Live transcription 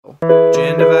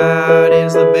Gendified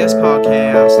is the best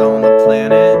podcast on the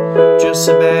planet. Just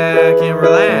sit back and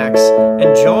relax.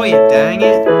 Enjoy it, dang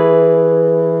it.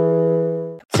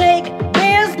 Take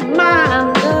this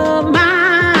mind of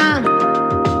mine.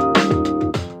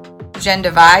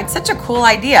 Gendivide, such a cool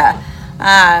idea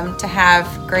to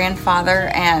have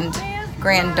grandfather and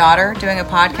granddaughter doing a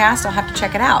podcast. I'll have to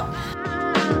check it out.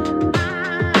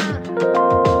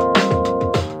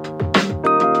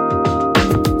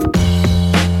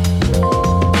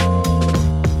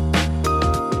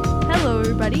 Hello,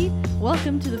 everybody.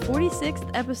 Welcome to the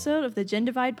 46th episode of the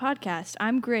Gendivide podcast.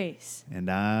 I'm Grace. And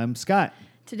I'm Scott.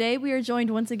 Today we are joined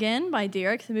once again by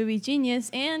Derek, the movie genius,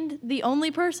 and the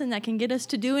only person that can get us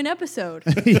to do an episode.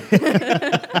 That's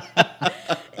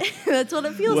what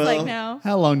it feels like now.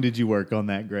 How long did you work on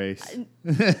that, Grace?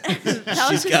 That was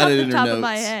She's just got off it the in her top of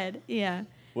my notes. head. Yeah.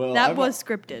 Well, that was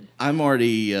scripted. I'm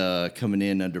already coming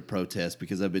in under protest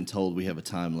because I've been told we have a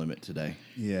time limit today.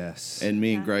 Yes. And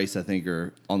me and Grace, I think,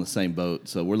 are on the same boat.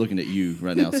 So we're looking at you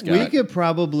right now, Scott. We could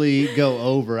probably go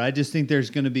over. I just think there's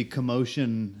going to be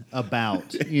commotion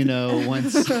about,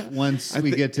 once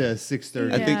we get to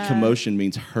 6:30. I think commotion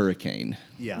means hurricane.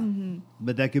 Yeah. Mm-hmm.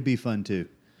 But that could be fun, too.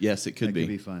 Yes, it could That be. could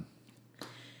be fun.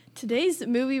 Today's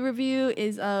movie review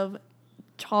is of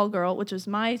Tall Girl, which was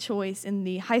my choice in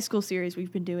the high school series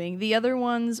we've been doing. The other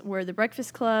ones were The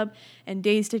Breakfast Club and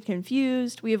Dazed and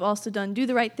Confused. We have also done Do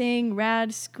the Right Thing,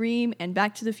 Rad, Scream, and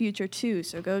Back to the Future 2.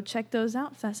 So go check those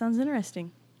out if that sounds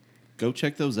interesting. Go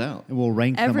check those out. And we'll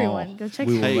rank Everyone, them all. go check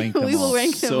We will them out. rank them We will all.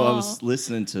 rank them So all.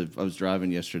 I was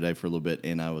driving yesterday for a little bit,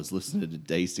 and I was listening to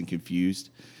Dazed and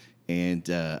Confused, and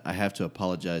I have to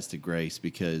apologize to Grace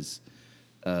because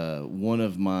one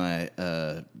of my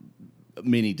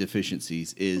many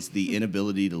deficiencies is the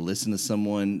inability to listen to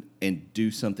someone and do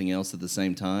something else at the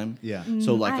same time. Yeah.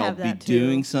 So like I I'll have be that too.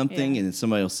 doing something Yeah. and then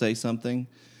somebody will say something.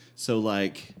 So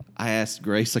like I asked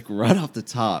Grace like right off the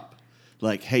top,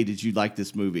 like, hey, did you like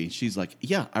this movie? And she's like,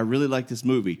 yeah, I really like this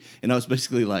movie. And I was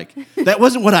basically like, that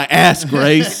wasn't what I asked,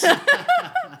 Grace.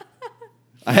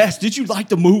 I asked, did you like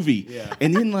the movie? Yeah.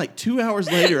 And then like 2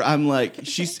 hours later, I'm like,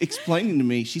 she's explaining to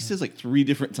me, she says like 3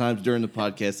 different times during the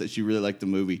podcast that she really liked the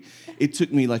movie. It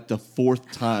took me like the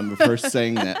 4th time of her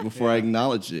saying that before I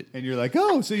acknowledged it. And you're like,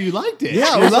 oh, so you liked it. Yeah,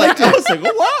 I You was like, liked it.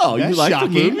 oh wow, you That's like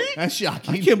shocking. the movie? That's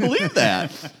shocking. I can't believe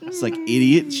that. It's like,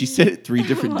 idiot. She said it 3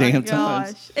 different Oh my damn gosh.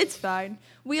 times. It's fine.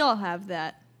 We all have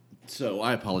that. So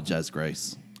I apologize,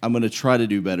 Grace. I'm going to try to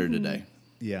do better today.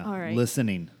 Yeah. All right.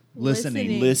 Listening.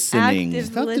 Listening. Active It's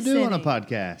tough to do on a listening.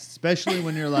 podcast, especially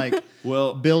when you're like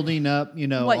Well, building up,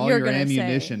 What all you're your gonna say.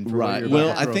 ammunition for what right. you're Well,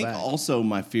 about to I throw think back. also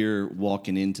my fear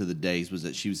walking into the days was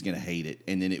that she was going to hate it,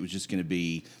 and then it was just going to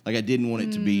be like I didn't want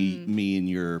it to be me and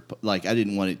your like I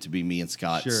didn't want it to be me and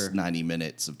Scott's Sure. 90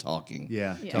 minutes of talking. Yeah.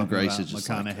 Yeah. And talking Grace about is just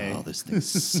McConaughey. like, oh, this thing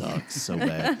sucks so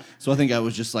bad. So I think I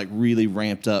was just like really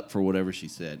ramped up for whatever she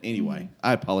said. Anyway,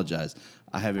 I apologize.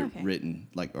 I have it Okay. written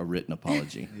like a written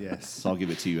apology. Yes. So I'll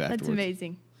give it to you afterwards. That's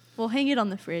amazing. We'll hang it on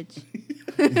the fridge.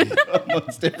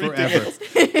 Amongst everything Forever. else,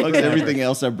 amongst everything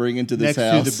else I bring into this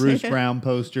Next house. to the Bruce Brown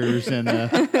posters and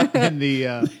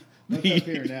the what's up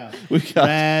here now? We got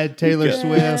Brad, Taylor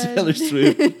Swift. Taylor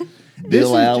Swift. This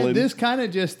Bill Allen. This kind of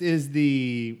just is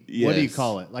the what do you Yes.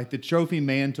 call it? Like the trophy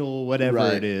mantle, whatever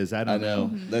Right. it is. I don't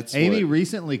know. That's Amy what-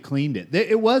 recently cleaned it.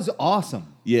 It was awesome,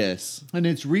 Yes, and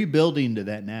it's rebuilding to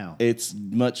that now. it's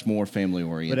much more family But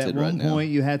oriented at right one now.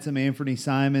 point, you had some Anthony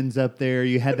Simons up there.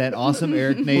 You had that awesome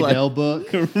Eric Nadel book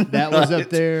that was up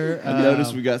there. I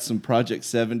noticed we got some Project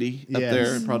 70 up yes.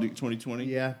 there, Project 2020.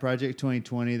 Yeah, Project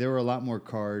 2020. There were a lot more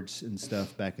cards and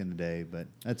stuff back in the day, but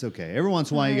that's okay. Every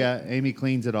once in a while, you got Amy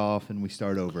cleans it off and we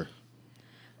start over.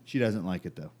 She doesn't like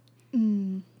it though.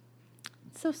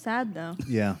 It's so sad, though.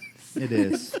 Yeah, it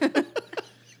is.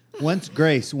 Once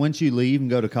you leave and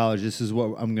go to college, this is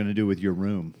what I'm going to do with your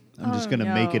room. I'm just going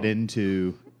to make it no.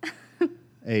 into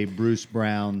a Bruce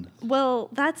Brown Well,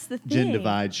 that's the thing.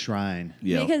 Gendivide shrine.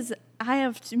 Yeah. Because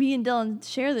me and Dylan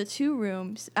share the 2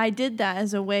 rooms. I did that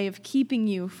as a way of keeping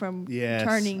you from Yes,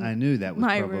 turning I knew that was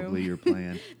my probably room. your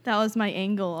plan. That was my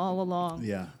angle all along.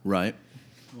 Yeah. Right.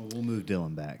 Well, we'll move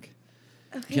Dylan back.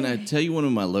 Can I tell you one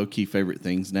of my low key favorite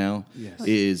things now? Yes.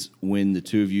 Is when the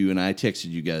two of you, and I texted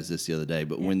you guys this the other day,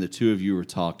 but when the two of you are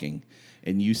talking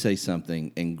and you say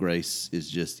something and Grace is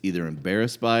just either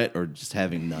embarrassed by it or just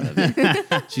having none of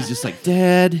it. She's just like,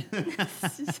 Dad.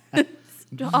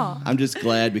 Aw. I'm just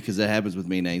glad because that happens with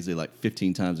me and Ainsley like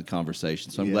 15 times in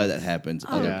conversation. So I'm glad that happens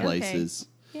other yeah. places.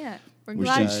 Yeah. We're Where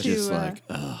glad she's to. just like,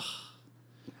 ugh.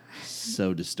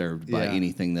 So disturbed by Yeah.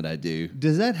 anything that I do.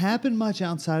 Does that happen much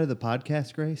outside of the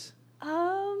podcast, Grace?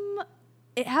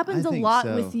 It happens I a think lot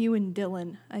so. with you and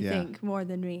Dylan, I Yeah. think, more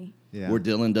than me. Yeah. Where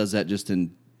Dylan does that just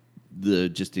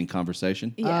in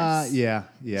conversation. Yes. Yeah.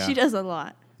 Yeah. She does a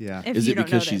lot. Yeah. If Is you it don't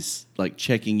because notice. she's like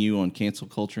checking you on cancel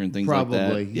culture and things Probably.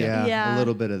 like that? Yeah. Yeah. A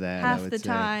little bit of that. I Half would the say.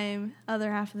 time,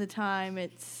 other half of the time,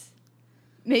 it's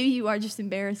maybe you are just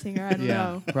embarrassing her. I don't Yeah.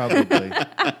 know. Probably.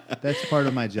 That's part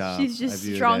of my job. She's I just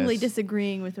view it strongly as.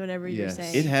 disagreeing with whatever you're Yes.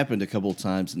 saying. It happened a couple of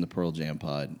times in the Pearl Jam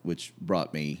pod, which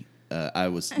brought me.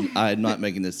 I'm not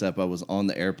making this up. I was on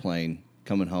the airplane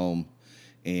coming home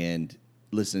and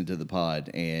listening to the pod,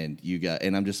 and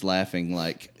I'm just laughing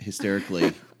like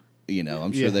hysterically.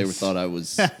 I'm sure they Yes. thought I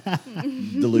was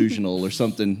delusional or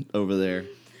something over there.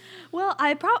 Well,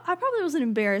 I probably wasn't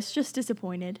embarrassed, just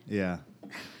disappointed. Yeah.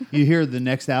 You hear the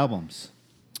next albums.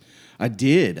 I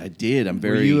did. I'm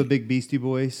very. Were you a big Beastie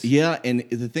Boys? Yeah, and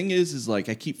the thing is like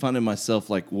I keep finding myself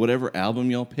like whatever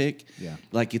album y'all pick, Yeah.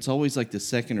 like it's always like the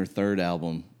second or third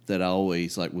album that I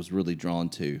always like was really drawn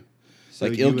to. So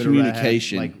like you Ill would have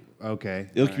Communication. had, okay.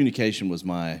 Ill all right. Communication was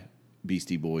my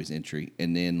Beastie Boys entry,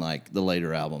 and then like the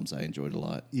later albums I enjoyed a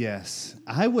lot. Yes,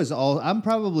 I'm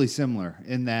probably similar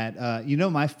in that.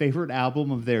 My favorite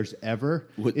album of theirs ever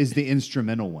What- is the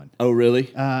instrumental one. Oh, really?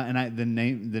 And the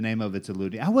name of it's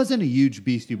eluding. I wasn't a huge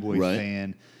Beastie Boys Right.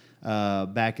 fan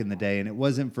back in the day, and it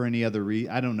wasn't for any other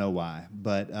reason. I don't know why,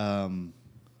 but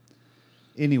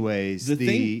anyways, The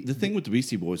thing with the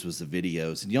Beastie Boys was the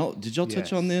videos. And did y'all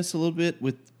touch Yes. on this a little bit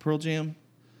with Pearl Jam?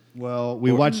 well,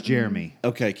 we watched Jeremy,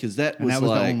 Okay, because that and was that was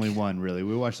like the only one really.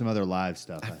 We watched some other live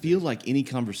stuff. I feel like any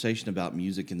conversation about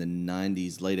music in the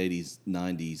 90s, late 80s,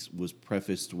 90s was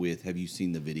prefaced with, have you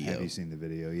seen the video? Have you seen the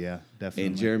video? Yeah, definitely.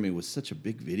 And Jeremy was such a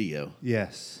big video.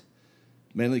 Yes.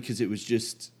 Mainly because it was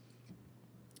just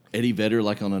Eddie Vedder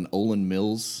like on an Olin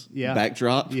Mills Yeah.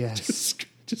 backdrop. Yes.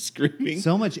 just screaming.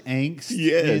 So much angst the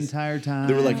Yes. entire time.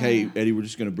 They were like, hey, Eddie, we're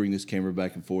just going to bring this camera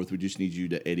back and forth. We just need you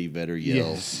to Eddie Vedder yell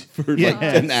Yes. for Yes.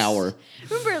 like an hour.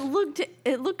 Remember,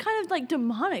 it looked kind of like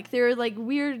demonic. There were like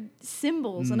weird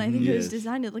symbols, and I think it was Yes.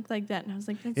 designed to look like that. And I was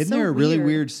like, that's Isn't so there a really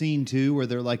weird scene too where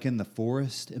they're like in the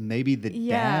forest and maybe the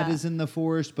Yeah. dad is in the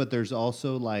forest, but there's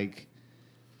also like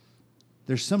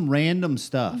there's some random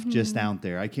stuff just out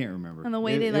there. I can't remember. And the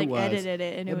way they, It like, was. edited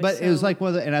it, and it was but it was so- like one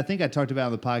of the, and I think I talked about it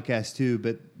on the podcast too.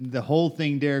 But the whole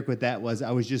thing, Derek, with that was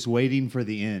I was just waiting for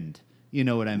the end. You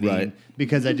know what I mean? Right.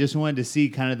 Because I just wanted to see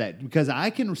kind of that, because I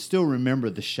can still remember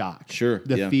the shock, Sure,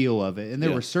 the yeah. feel of it, and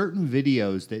there Yeah. were certain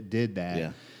videos that did that.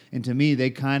 Yeah. And to me, they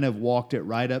kind of walked it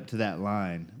right up to that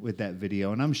line with that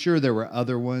video. And I'm sure there were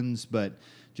other ones, but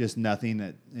just nothing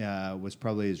that was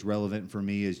probably as relevant for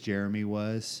me as Jeremy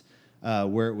was,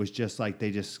 where it was just like they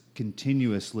just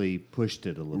continuously pushed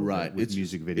it a little bit with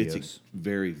music videos. It's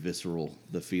very visceral,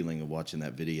 the feeling of watching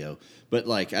that video. But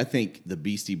like, I think the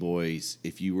Beastie Boys,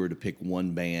 if you were to pick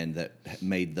one band that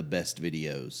made the best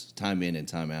videos, time in and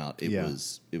time out, it Yeah.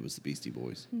 was the Beastie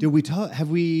Boys. Did we talk? Have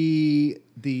we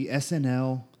the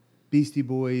SNL Beastie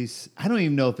Boys? I don't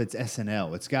even know if it's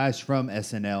SNL. It's guys from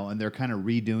SNL, and they're kind of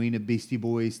redoing a Beastie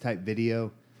Boys type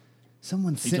video.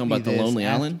 Someone sent talking me about the this Lonely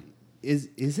after- Island?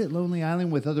 Is it Lonely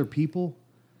Island with other people,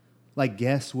 like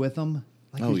guests with them?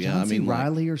 Like Oh, is yeah, I John C. mean, like-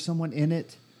 Riley or someone in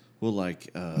it. Well, like,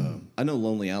 I know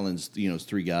Lonely Island's, it's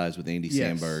three guys with Andy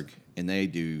Yes. Samberg, and they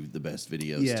do the best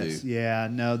videos Yes, too. yeah,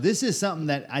 no. This is something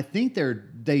that I think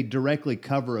they directly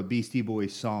cover a Beastie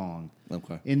Boys song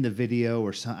Okay. in the video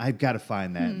or something. I've got to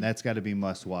find that. That's got to be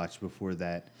must watch before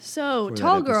that. So, for that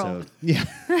Tall Girl. episode.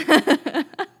 Yeah.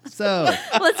 So,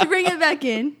 Let's bring it back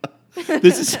in.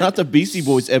 This is not the Beastie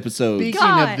Boys episode. speaking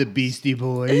God. of the Beastie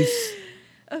Boys,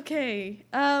 Okay.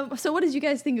 So, what did you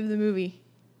guys think of the movie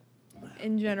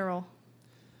in general?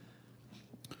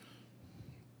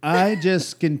 I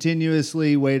just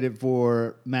continuously waited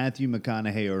for Matthew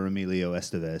McConaughey or Emilio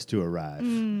Estevez to arrive.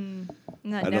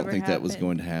 That I don't think that was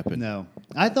going to happen. No,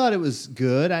 I thought it was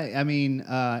good. I mean,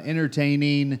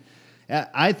 entertaining.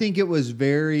 I think it was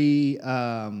very,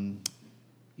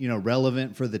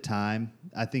 relevant for the time.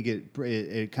 I think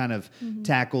it kind of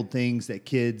tackled things that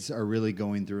kids are really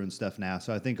going through and stuff now.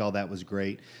 So I think all that was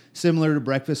great. Similar to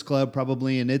Breakfast Club,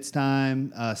 probably in its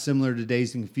time. Similar to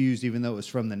Dazed and Confused, even though it was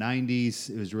from the 90s.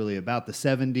 It was really about the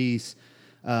 70s.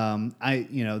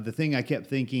 The thing I kept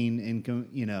thinking,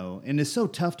 and it's so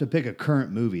tough to pick a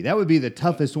current movie. That would be the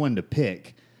toughest one to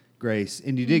pick, Grace,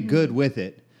 and you did good with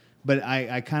it. But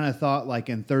I kind of thought, like,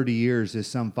 in 30 years, is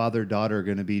some father-daughter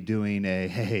going to be doing a,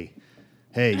 hey,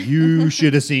 you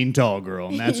should have seen Tall Girl,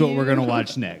 and that's what we're going to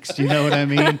watch next. You know what I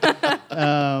mean?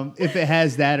 If it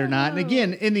has that or not. And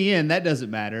again, in the end, that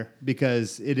doesn't matter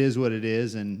because it is what it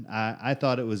is, and I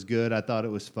thought it was good. I thought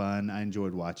it was fun. I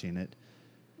enjoyed watching it.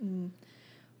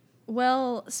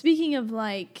 Well, speaking of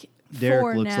like Derek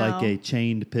for looks now, like a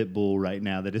chained pit bull right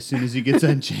now. That as soon as he gets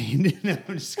unchained, no,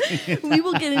 I'm just kidding. we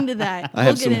will get into that. I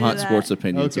have We'll some get hot into sports that.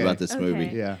 opinions Okay. about this movie.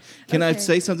 Okay. Yeah, Can I Okay.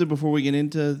 say something before we get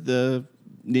into the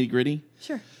nitty gritty?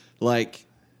 Sure. Like,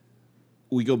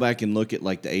 we go back and look at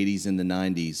like the 80s and the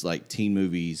 90s, like teen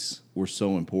movies were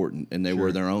so important and they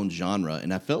were their own genre.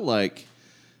 And I felt like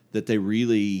that they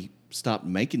really stopped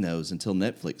making those until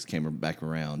Netflix came back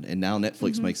around. And now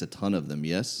Netflix makes a ton of them,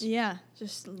 yes? Yeah,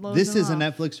 just load this them is a off.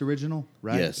 Netflix original,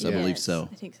 right? Yes, I believe Yes, so.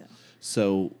 I think so.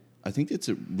 So I think it's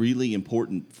really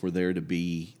important for there to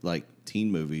be like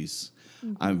teen movies.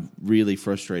 I'm really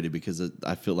frustrated because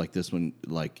I feel like this one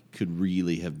like could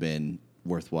really have been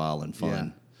worthwhile and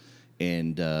fun.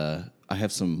 And I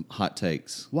have some hot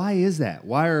takes. Why is that?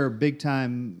 Why are big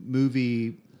time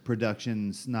movie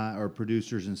productions not or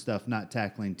producers and stuff not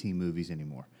tackling teen movies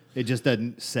anymore? It just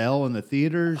doesn't sell in the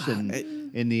theaters, and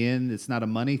in the end, it's not a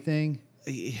money thing.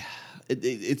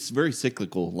 It's very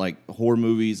cyclical, like horror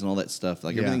movies and all that stuff.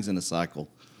 Like Yeah. everything's in a cycle.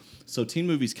 So teen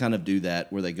movies kind of do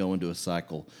that where they go into a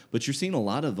cycle. But you're seeing a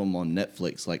lot of them on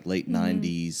Netflix, like late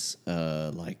 90s,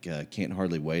 like Can't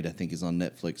Hardly Wait, I think is on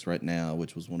Netflix right now,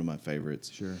 which was one of my favorites.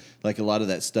 Sure. Like a lot of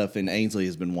that stuff. And Ainsley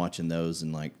has been watching those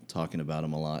and like talking about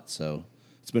them a lot. So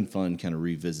it's been fun kind of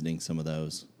revisiting some of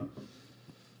those.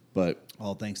 But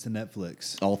All thanks to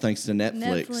Netflix. all thanks to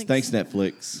Netflix. Netflix. Thanks,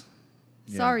 Netflix.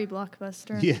 Sorry,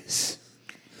 Blockbuster. Yes.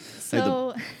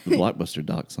 So The Blockbuster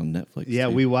doc's on Netflix. Yeah,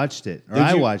 too. we watched it. Or Did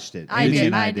I you? watched it. I Amy did.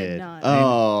 and I did not.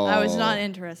 Oh. I was not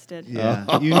interested.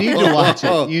 Yeah, you need to watch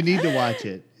it. You need to watch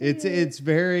it. It's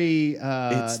very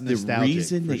It's the nostalgic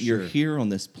reason for that you're sure. here on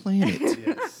this planet.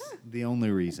 Yes, the only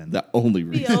reason. The only The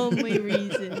reason. only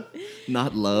reason.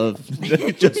 Not love,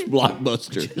 just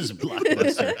Blockbuster. Is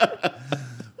Blockbuster.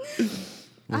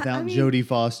 Without mean- Jodie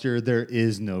Foster, there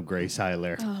is no Grace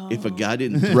Hyler. If a guy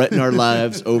didn't threaten our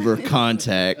lives over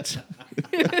contact,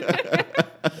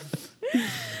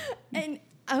 And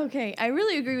okay, I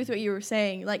really agree with what you were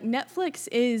saying. Like Netflix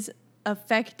is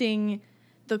affecting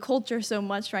the culture so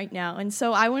much right now. And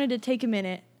so I wanted to take a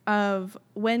minute of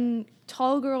when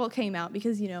Tall Girl came out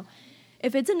because, you know,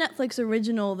 if it's a Netflix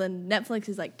original, then Netflix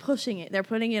is like pushing it. They're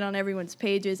putting it on everyone's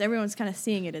pages. Everyone's kind of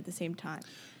seeing it at the same time.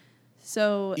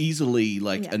 So easily,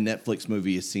 like Yeah. a Netflix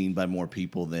movie is seen by more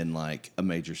people than like a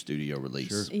major studio release.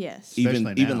 Sure. yes.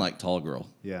 Especially Even now. like Tall Girl.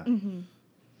 Yeah.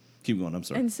 Keep going. I'm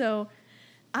sorry. And so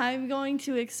I'm going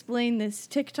to explain this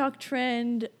TikTok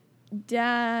trend.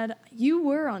 Dad, you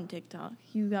were on TikTok.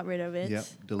 You got rid of it. Yep,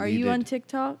 Are you on deleted.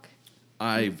 TikTok?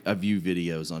 I view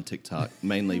videos on TikTok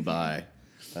mainly by.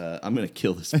 I'm gonna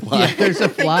kill this fly. Yeah, there's a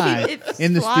fly It's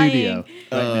in the flying. studio.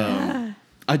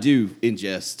 I do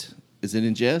ingest. Is it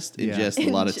ingest? Yeah. Ingest a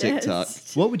lot of TikTok.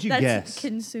 Ingest. What would you That's guess?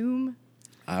 Consume.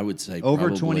 I would say Over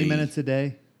probably, 20 minutes a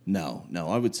day? No.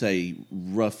 I would say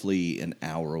roughly an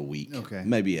hour a week. Okay.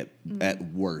 Maybe at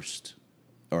worst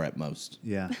or at most.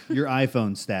 Yeah. Your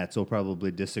iPhone stats will probably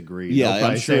disagree. Yeah, They'll I'm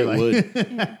probably sure say, it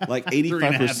like, would. Like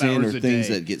 3.5 85% hours are a things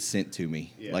day. that get sent to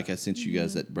me. Yeah. Like I sent you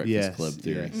guys that Breakfast Yes, Club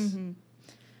theory. yes.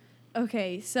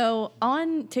 Okay, so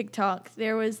on TikTok,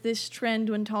 there was this trend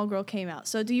when Tall Girl came out.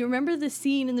 So do you remember the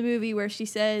scene in the movie where she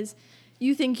says,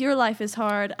 "You think your life is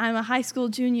hard? I'm a high school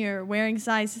junior wearing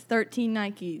size 13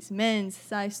 Nikes, men's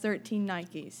size 13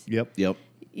 Nikes." Yep. Yep.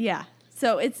 Yeah.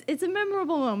 So it's a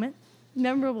memorable moment,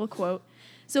 memorable quote.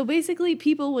 So basically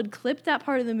people would clip that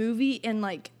part of the movie and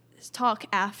like talk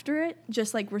after it,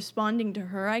 just like responding to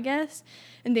her, I guess.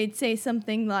 And they'd say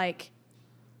something like,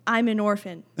 "I'm an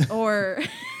orphan," or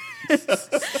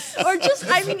or just,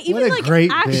 I mean, even a like great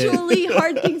bit. actually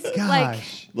hard things like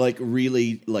Gosh. Like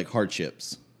really like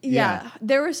hardships. yeah, Yeah.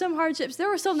 there were some hardships. There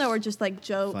were some that were just like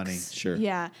jokes. Funny. Sure.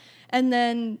 Yeah. And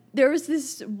then there was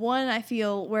this one, I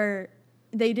feel, where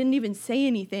they didn't even say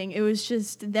anything. It was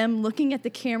just them looking at the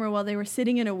camera while they were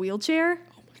sitting in a wheelchair.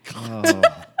 Oh,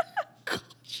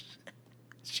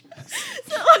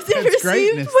 So I've never that's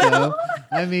greatness, seen though.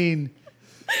 I mean,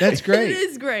 that's great. It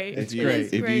is great. It's It great.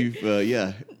 is If great.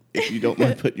 you if you don't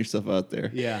mind putting yourself out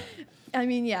there. Yeah. I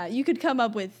mean, yeah, you could come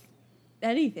up with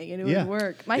anything and it Yeah. would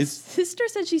work. My It's- sister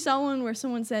said she saw one where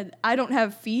someone said, "I don't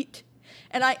have feet."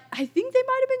 And I think they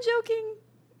might have been joking.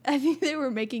 I think they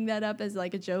were making that up as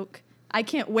like a joke. I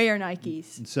can't wear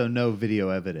Nikes. So no video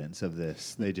evidence of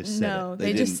this. They just said No, it.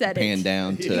 they just said pan it.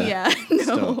 down to Yeah,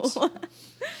 no. stumps.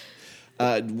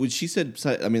 When she said,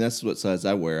 I mean, that's what size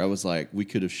I wear. I was like, we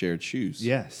could have shared shoes.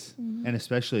 Yes. And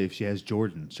especially if she has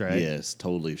Jordans, right? Yes,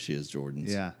 totally. If she has Jordans.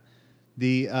 Yeah.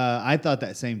 I thought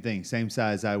that same thing, same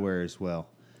size I wear as well.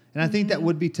 And I think that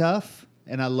would be tough.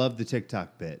 And I love the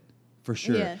TikTok bit for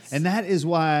sure. Yes. And that is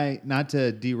why, not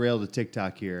to derail the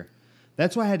TikTok here,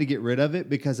 That's why I had to get rid of it,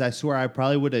 because I swear I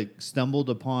probably would have stumbled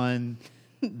upon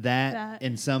that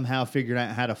and somehow figured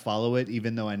out how to follow it,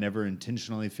 even though I never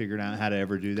intentionally figured out how to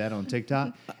ever do that on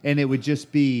TikTok. And it would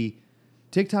just be,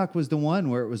 TikTok was the one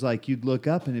where it was like you'd look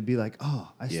up and it'd be like,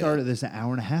 oh, I started this an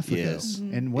hour and a half ago. Yes.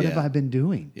 And what have I been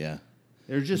doing? Yeah.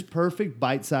 They're just perfect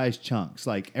bite-sized chunks.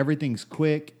 Like everything's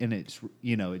quick and it's,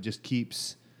 it just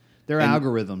keeps their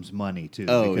algorithms money too.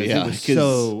 Oh, because yeah. It was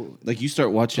so like you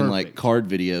start watching like perfect. card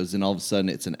videos and all of a sudden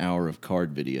it's an hour of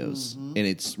card videos and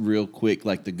it's real quick,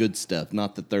 like the good stuff,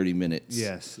 not the 30 minutes.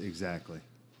 yes, exactly.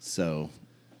 So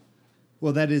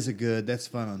Well, that's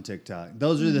fun on TikTok.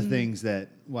 Those are the things that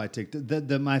why TikTok.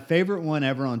 My favorite one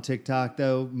ever on TikTok,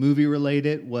 though, movie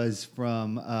related, was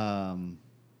from,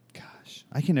 gosh,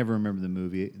 I can never remember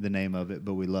the name of it,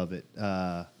 but we love it.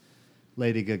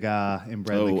 Lady Gaga and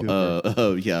Bradley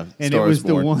Cooper. Yeah. And Star it was is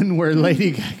Born. the one where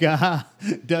Lady Gaga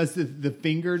does the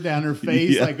finger down her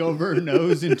face, Yeah. like over her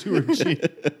nose into her chin.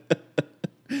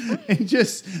 And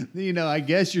just, I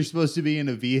guess you're supposed to be in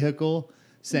a vehicle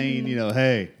saying,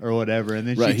 hey, or whatever. And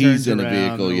then Right, she turns he's in a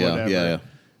around vehicle, or yeah, whatever.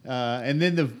 yeah. And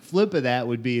then the flip of that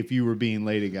would be if you were being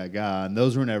Lady Gaga, and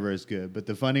those were never as good. But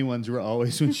the funny ones were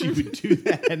always when she would do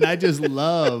that, and I just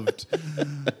loved.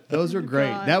 Those were great.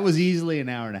 God. That was easily an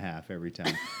hour and a half every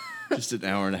time. Just an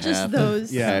hour and a Just half.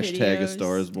 those Hashtag A videos.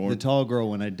 Star is Born. The tall girl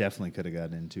one I definitely could have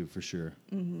gotten into for sure.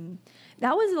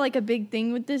 That was like a big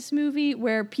thing with this movie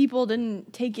where people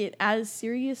didn't take it as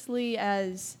seriously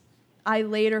as I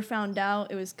later found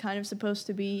out it was kind of supposed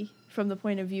to be from the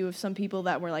point of view of some people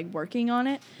that were like working on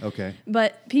it. Okay.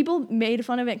 But people made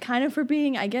fun of it kind of for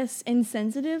being, I guess,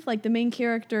 insensitive. Like the main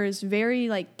character is very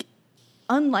like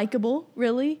unlikable,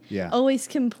 really. Yeah. Always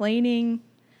complaining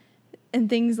and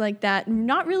things like that.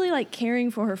 Not really like caring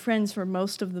for her friends for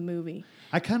most of the movie.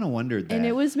 I kind of wondered that. And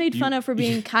it was made fun of for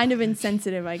being kind of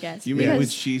insensitive, I guess. You mean when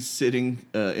because- she's sitting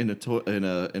in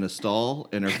a stall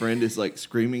and her friend is like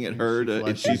screaming at her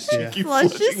and she flushes, yeah. keeps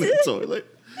Flushes flushing the it. toilet?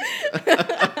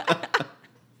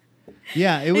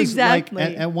 Yeah, it was Exactly.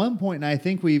 like at one point, and I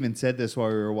think we even said this while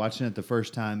we were watching it the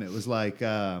first time. It was like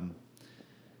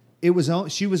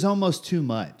she was almost too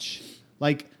much.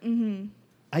 Like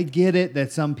I get it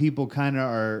that some people kind of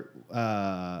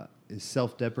are is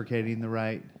self-deprecating the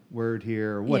right word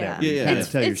here or whatever. Yeah, Kind yeah.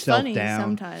 of tell it's yourself funny down.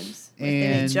 sometimes.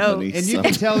 And, With a joke. Funny. and you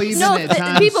can tell even No, at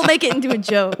times. people make it into a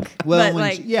joke. well, but when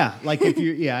like, like if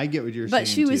you, I get what you're saying. But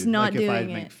she was too. not like if I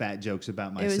doing make it. fat jokes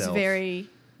about it myself. was very,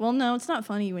 well, no, it's not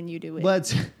funny when you do it.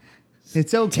 But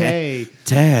it's okay.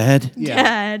 Dad. Yeah.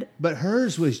 Dad. But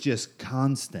hers was just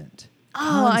constant.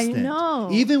 Oh, I Constant. know.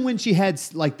 Even when she had,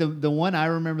 like, the one I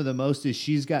remember the most is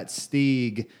she's got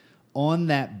Stieg on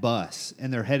that bus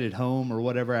and they're headed home or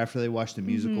whatever after they watch the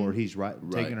musical or he's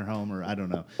taking her home or I don't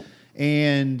know.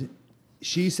 And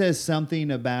she says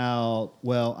something about,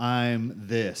 well, I'm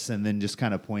this, and then just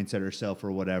kind of points at herself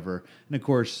or whatever. And of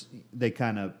course, they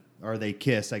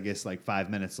kiss, I guess, like 5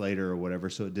 minutes later or whatever,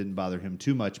 so it didn't bother him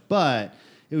too much. But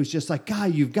it was just like,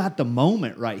 God, you've got the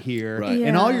moment right here. Right.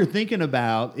 And all Yeah. you're thinking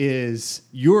about is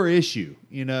your issue,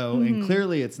 and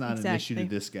clearly it's not an issue to Exactly.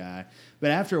 this guy. But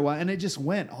after a while, and it just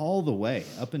went all the way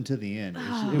up until the end. It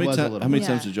How was many, a little how many Yeah.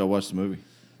 times did y'all watch the movie?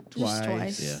 Just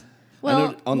twice. Yeah. I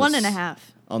Well, know on one the and a s-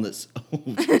 half. On this,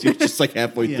 you're just like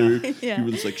halfway Yeah. through, Yeah. you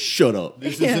were just like, "Shut up!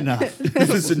 This Yeah. is enough. This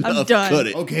is enough. done. Cut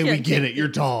it." Okay, we get it. You're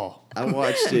tall. I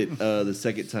watched it the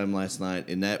second time last night,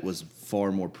 and that was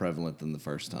far more prevalent than the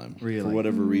first time. Really? For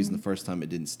whatever reason, the first time it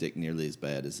didn't stick nearly as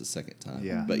bad as the second time.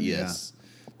 Yeah. But yes,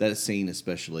 that scene,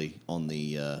 especially on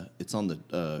the, it's on the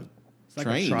It's like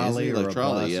train, a trolley isn't it? or Like a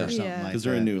trolley, bus yeah. or something Yeah. like Because that.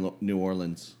 they're in New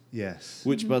Orleans, Yes.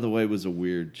 which, by the way, was a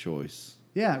weird choice.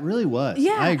 Yeah, it really was.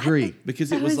 Yeah, I agree.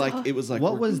 Because it That was was like aw- it was like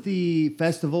What we're- was the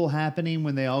festival happening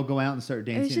when they all go out and start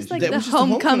dancing? just and like shit? That the was just a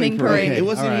homecoming parade. Okay, It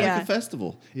wasn't all even right. like a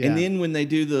festival. Yeah. And then when they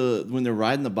do when they're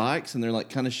riding the bikes and they're like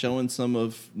kind of showing some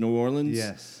of New Orleans.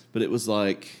 Yes. But it was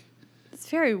like It's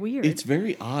very weird. it's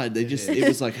very odd. They just it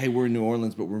was like, hey, we're in New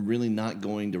Orleans, but we're really not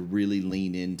going to really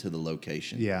lean into the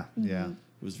location. Yeah, yeah.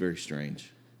 It was very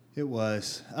strange. It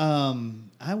was.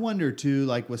 I wonder too,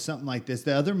 like with something like this.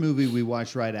 The other movie we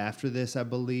watched right after this, I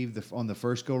believe, on the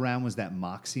first go round was that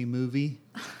Moxie movie,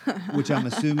 which I'm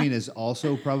assuming is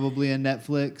also probably a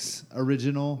Netflix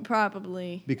original.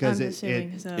 Probably. Because I'm it-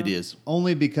 assuming it- so. It is.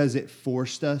 Only because it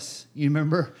forced us. You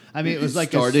remember? I mean, it was like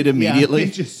Started immediately?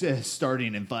 it just says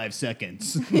starting in 5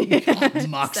 seconds.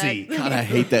 Moxie. God, I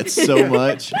hate that so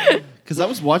much. Because I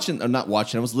was watching, or not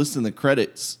watching, I was listening to the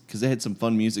credits because they had some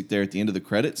fun music there at the end of the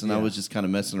credits, and I Yeah. was just kind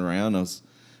of messing around. And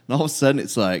all of a sudden,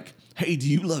 it's like hey, do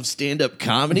you love stand-up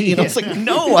comedy? And I was like,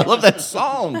 no, I love that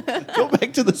song. Go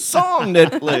back to the song,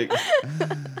 Netflix.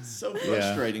 It's so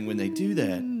frustrating when they do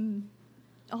that.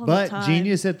 All the But time.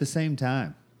 genius at the same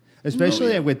time.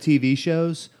 Especially with TV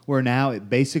shows where now it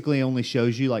basically only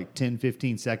shows you like 10,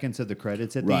 15 seconds of the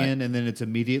credits at the Right. end, and then it's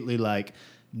immediately like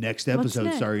next What's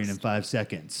episode starting in next? 5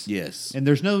 seconds. Yes. And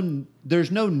there's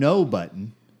no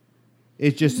button.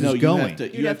 It just No, is you going. have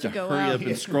to, You'd have to go hurry out. up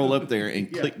and scroll up there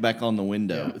and click back on the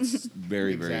window. It's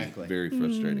very, Exactly. very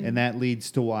frustrating. And that leads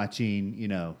to watching,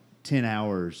 10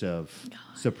 hours of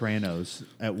Sopranos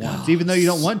at once. Even though you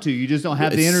don't want to, you just don't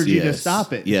have the It's- energy to yes.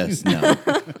 stop it. Yes, no.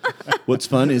 What's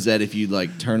fun is that if you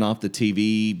like turn off the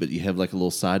TV, but you have like a little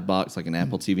side box, like an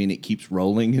Apple TV, and it keeps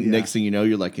rolling, and Yeah. next thing you know,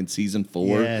 you're like in season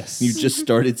 4. Yes. You just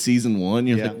started season 1.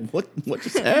 You're Yeah. like, what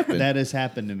just happened? That has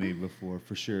happened to me before,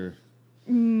 for sure.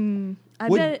 I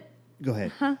What- bet. Go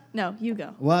ahead. Huh? No, you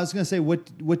go. Well, I was going to say,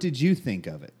 what did you think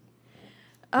of it?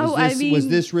 Oh, Was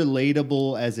this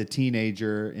relatable as a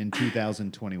teenager in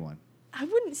 2021? I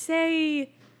wouldn't say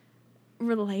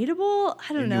relatable.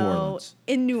 I don't In New know. Orleans.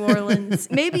 In New Orleans.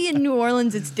 Maybe in New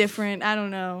Orleans it's different. I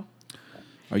don't know.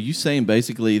 Are you saying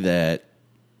basically that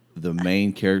the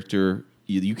main character,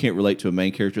 you can't relate to a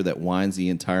main character that whines the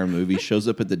entire movie, shows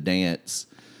up at the dance,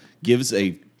 gives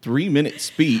a 3-minute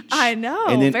speech? I know,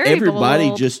 And then very everybody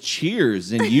bold. just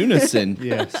cheers in unison.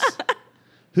 Yes.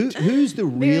 Who's the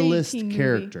Very realest teen movie.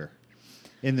 character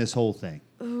in this whole thing?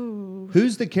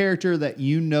 Who's the character that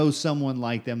you know someone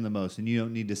like them the most, and you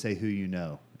don't need to say who you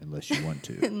know unless you want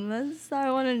to? Unless I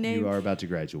want to name. You are about to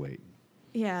graduate.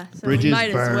 Yeah. So Bridges we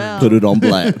might burn. as well. Put it on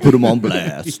blast. Put them on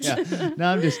blast. Yeah. No,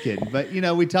 I'm just kidding. But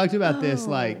we talked about this.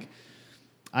 Like,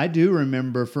 I do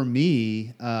remember for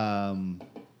me,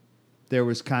 there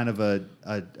was kind of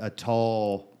a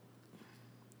tall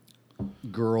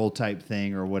girl type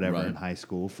thing or whatever Right. in high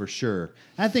school for sure.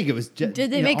 I think it was. Did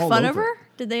they make fun of her?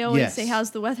 Did they always Yes. say,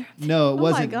 "How's the weather?" No, it Oh my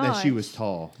wasn't that she gosh. was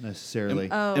tall necessarily.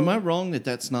 Oh. Am I wrong that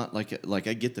that's not like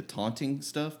I get the taunting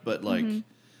stuff, but like Mm-hmm.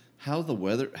 how's the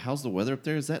weather up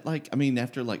there? Is that like, I mean,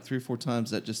 after like 3 or 4 times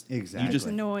that just Exactly. you It's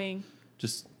annoying.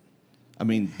 just I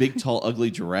mean, big tall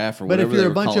ugly giraffe or But if whatever you're they a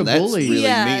were bunch calling, of that's bullies- really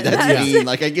Yeah, mean. That's that's- mean.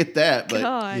 Like I get that, but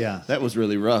God. Yeah. that was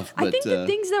really rough. But I think the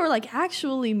things that were like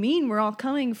actually mean were all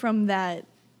coming from that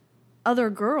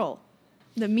other girl,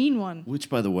 the mean one. which,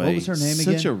 by the way, was her name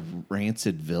such again? a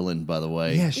rancid villain. By the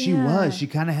way, Yeah, she Yeah. was. She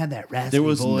kind of had that raspy there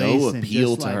was voice no and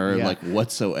appeal just to her yeah. like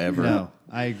whatsoever. No,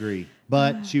 I agree.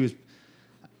 But she was.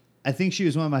 I think she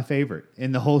was one of my favorite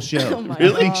in the whole show. Oh my I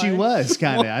think she gosh. was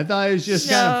kind of. I thought it was just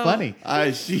kind of No.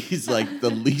 funny. She's like the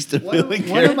least One of, appealing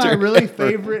one of my character really ever.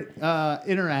 favorite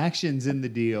interactions in the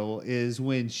deal is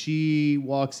when she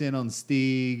walks in on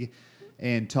Stieg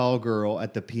and Tall Girl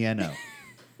at the piano,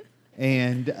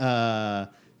 and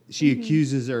she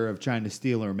accuses her of trying to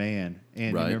steal her man.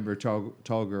 And Right. remember,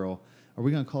 Tall Girl. Are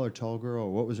we gonna call her Tall Girl,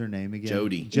 or what was her name again?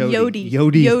 Jody. Jody.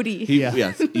 Yodi. Yeah.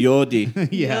 Yes, Yodi.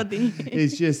 Yeah, Yodi.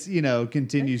 it's just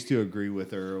continues to agree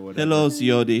with her or whatever. Hello,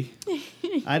 Yodi.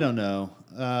 I don't know.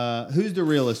 Who's the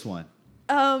realest one?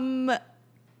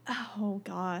 Oh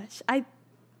gosh, I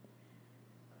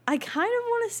kind of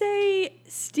want to say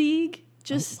Stieg,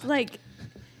 just like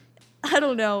I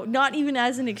don't know, not even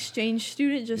as an exchange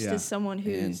student, just Yeah. as someone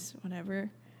who's whatever.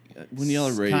 When y'all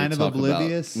are ready Kind to of talk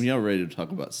oblivious. about when y'all are ready to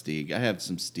talk about Stieg, I have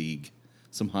some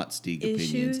hot Stieg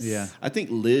opinions. Issues? Yeah. I think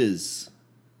Liz,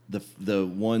 the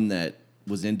one that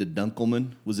was into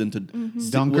Dunkelman, was into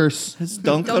Dunkers.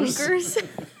 Dunkers.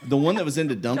 The one that was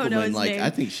into know Dunkelman, his like name. I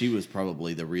think she was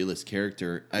probably the realest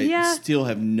character. I Yeah. still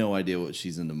have no idea what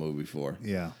she's in the movie for.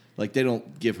 Yeah. Like they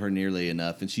don't give her nearly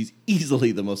enough, and she's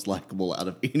easily the most likable out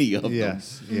of any of them.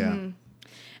 Yes. Yeah. Mm-hmm.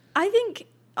 I think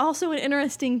also an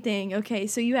interesting thing. Okay,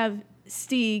 so you have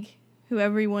Stieg, who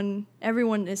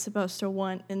everyone is supposed to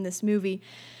want in this movie,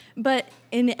 but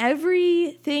in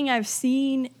everything I've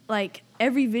seen, like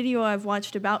every video I've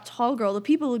watched about Tall Girl, the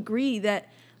people agree that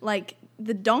like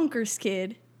the Donkers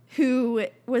kid, who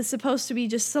was supposed to be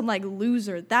just some like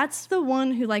loser, that's the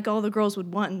one who like all the girls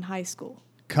would want in high school.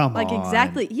 Come Like on.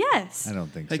 exactly, yes. I don't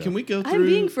think Hey, so. can we go through? I'm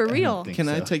being for real. think Can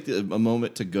I so. take a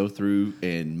moment to go through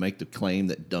and make the claim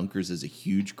that Dunkers is a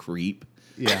huge creep?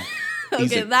 Yeah.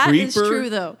 He's Okay, a that is creeper, true,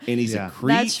 though. and he's Yeah. a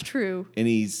creep. That's true. and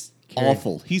he's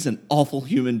awful. He's an awful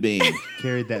human being.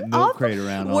 Carried that milk crate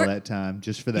around all We're- that time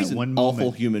just for that He's an one awful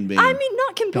moment. human being. I mean,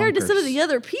 not compared to some of Dunkers. the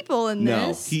other people in no,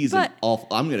 this. he's but an awful.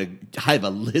 I have a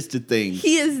list of things.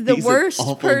 He is the He's an worst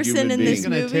awful person human in being. this He's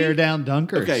gonna movie. tear down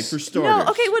Dunkers. Okay, for starters.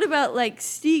 No, okay, what about like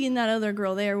Stieg and that other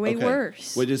girl? They are way Okay,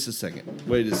 worse. Wait just a second.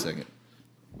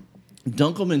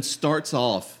 Dunkelman starts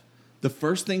off. The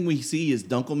first thing we see is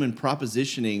Dunkelman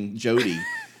propositioning Jody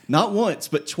Not once,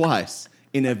 but twice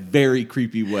in a very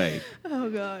creepy way. Oh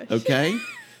gosh. Okay?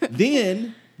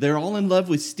 Then they're all in love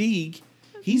with Stieg.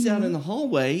 He's out in the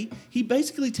hallway. He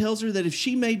basically tells her that if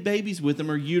she made babies with him,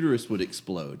 her uterus would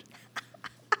explode.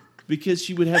 Because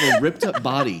she would have a ripped up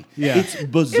body. Yeah. It's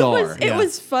bizarre. It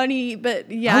was funny,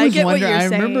 but yeah, I get what you're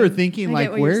saying. I remember thinking, I like,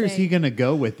 get what you're where is he saying. going to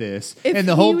go with this? If And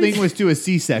the he whole was- thing was to a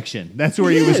C-section. That's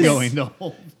where he was Yes. going. The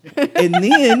whole. And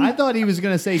then I thought he was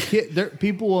going to say,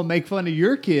 people will make fun of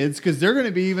your kids because they're going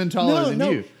to be even taller than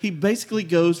you. He basically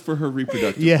goes for her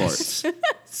reproductive Yes. parts.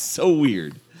 So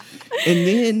weird. And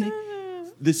then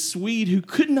the Swede, who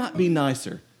could not be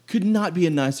nicer, could not be a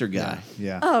nicer guy.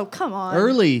 Yeah. Oh, come on.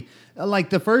 Early, like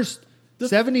the first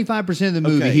 75% of the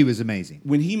movie, Okay. he was amazing.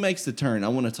 When he makes the turn, I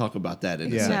want to talk about that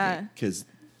in a Yeah. second. Yeah. Because,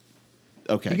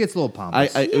 okay. He gets a little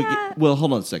pompous. Yeah. Well,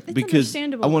 hold on a second. It's Because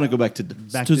understandable, I want to though. go back to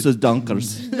to- the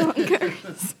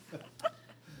Dunkers.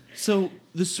 So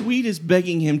the Swede is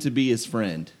begging him to be his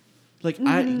friend. Like,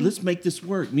 let's make this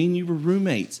work. Me and you were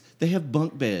roommates. They have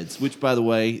bunk beds, which, by the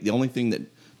way, the only thing that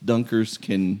Dunkers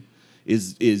can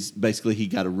is basically he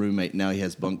got a roommate. Now he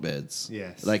has bunk beds.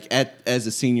 Yes. Like as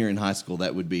a senior in high school,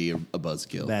 that would be a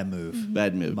buzzkill. Bad move.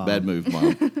 Bad move. Mom. Bad move,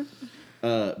 Mom.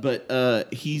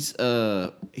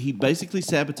 He basically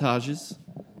sabotages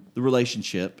the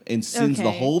relationship and sends the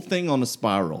Okay. whole thing on a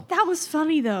spiral. That was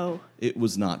funny though. It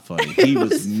was not funny. He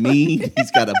was mean.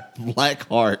 He's got a black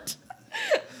heart.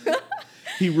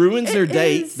 He ruins their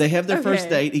date. is- They have their first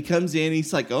okay. date. He comes in.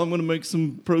 He's like, "Oh, I'm going to make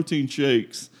some protein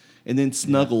shakes," and then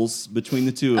snuggles between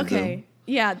the two of them. Okay.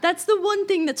 Yeah, that's the one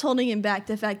thing that's holding him back,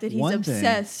 the fact that he's One thing-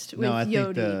 obsessed with no, I Yodi.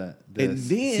 think the And then-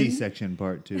 C-section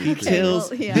part too. He is pretty- tells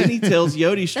well, yeah. then he tells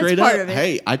Yodi straight up, part of it.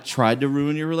 "Hey, I tried to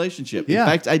ruin your relationship. Yeah. In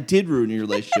fact, I did ruin your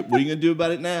relationship. What are you going to do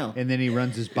about it now?" And then he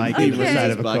runs his bike he into the runs side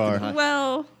his of a bike and car. hi-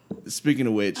 Well, Speaking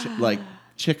of which, like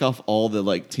check off all the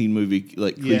like teen movie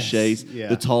like Yes, cliches. yeah.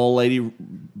 The tall lady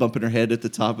bumping her head at the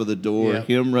top of the door, Yep.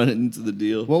 him running into the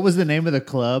deal. What was the name of the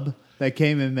club that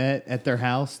came and met at their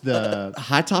house? The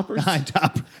High toppers. High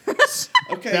Toppers.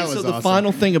 Okay, That so was the awesome.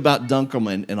 final thing about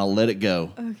Dunkelman, and I'll let it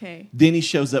go. okay. Then he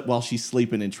shows up while she's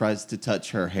sleeping and tries to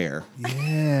touch her hair.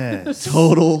 Yes.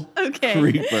 Total Okay.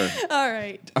 creeper. All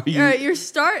right. Are you- All right,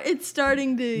 it's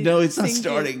starting to No, it's not sink in.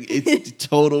 starting. It's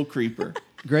total creeper.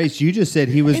 Grace, you just said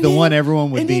he was And the then- one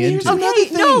everyone would and be then here's into. another Okay,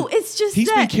 thing. no, it's just He's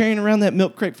been that carrying around that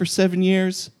milk crate for 7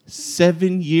 years.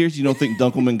 7 years. You don't think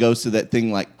Dunkelman goes to that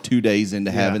thing like 2 days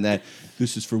into having that?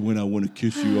 This is for when I want to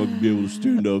kiss you. I'll be able to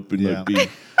stand up and like be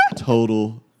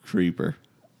total creeper.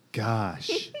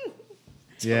 Gosh.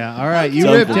 Yeah, all right. You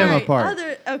Okay. ripped him All right, apart.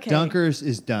 okay. Dunkers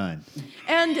is done.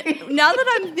 And now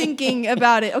that I'm thinking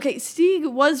about it, okay,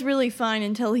 Stieg was really fine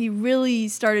until he really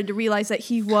started to realize that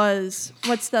he was,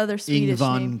 what's the other Swedish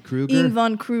von name? Kruger? Ing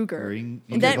von Kruger. Or And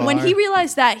then when he Ingvar.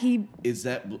 realized that, he Is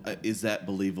that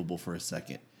believable for a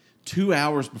second? 2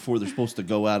 hours before they're supposed to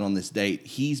go out on this date,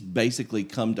 he's basically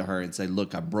come to her and say,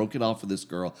 "Look, I broke it off with this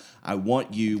girl. I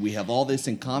want you. We have all this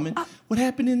in common." What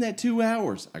happened in that 2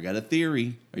 hours? I got a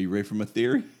theory. Are you ready for my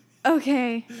theory?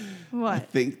 okay, I what?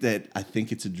 think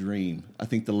it's a dream. I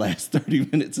think the last 30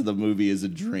 minutes of the movie is a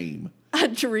dream. A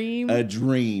dream? A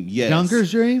dream. Yes. Dunker's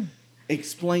dream?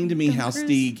 Explain to me how Dunkers?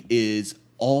 Stieg is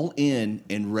all in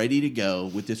and ready to go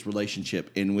with this relationship,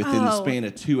 and within the Oh. span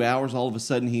of 2 hours, all of a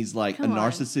sudden he's like Come a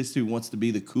on. narcissist who wants to be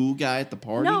the cool guy at the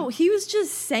party. No, he was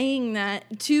just saying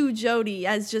that to Jody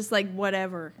as just like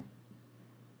whatever.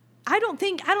 I don't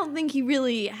think he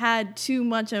really had too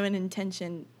much of an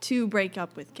intention to break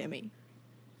up with Kimmy.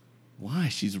 Why?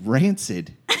 She's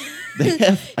rancid. They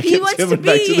have, I He kept wants to coming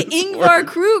back be this Ingvar word.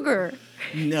 Kruger.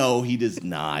 No, he does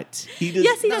not. He does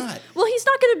Yes, he not. does. Well, he's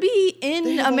not going to be They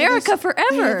in have all America this- forever.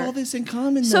 They have all this in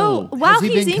common, So though. while Has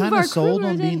he he's been kind Ingvar of sold Kruger,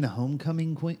 on then- being the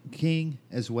homecoming king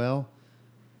as well?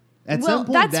 At Well, some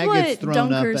point, that's that what gets thrown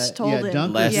Dunkers up. told him.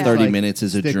 Dunkers Last is 30 like, minutes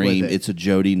is a stick with dream. it. It's a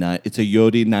Jody night. It's a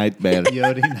Yodi nightmare.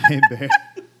 Yodi Nightmare.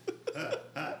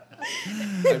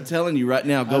 I'm telling you right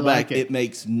now, go I like back. it. It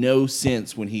makes no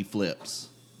sense when he flips.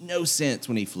 No sense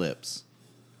when he flips.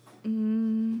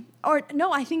 Or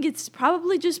no, I think it's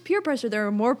probably just peer pressure. There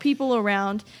are more people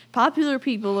around, popular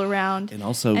people around, And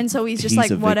also, so he's just a like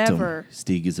victim. whatever.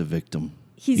 Stieg is a victim.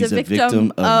 He's a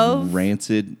victim of-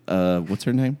 rancid. What's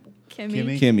her name?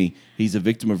 Kimmy. Kimmy. He's a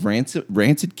victim of rancid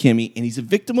Kimmy, and he's a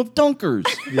victim of Dunkers.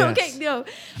 Yes. Okay, no,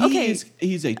 He okay.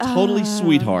 he's a totally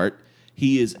sweetheart.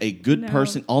 He is a good No.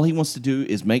 person. All he wants to do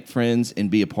is make friends and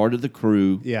be a part of the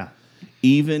crew. Yeah.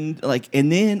 Even like,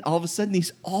 and then all of a sudden,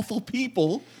 these awful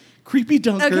people Creepy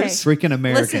dunkers. Okay. Freaking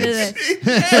Americans. Listen to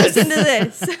this. Listen to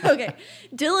this. Okay.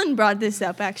 Dylan brought this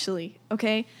up, actually.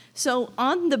 Okay. So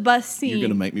on the bus scene. You're going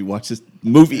to make me watch this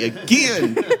movie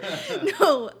again.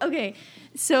 No. Okay.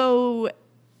 So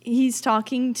he's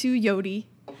talking to Yodi.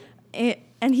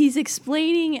 And he's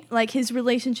explaining like his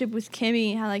relationship with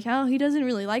Kimmy, how he doesn't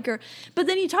really like her. But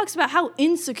then he talks about how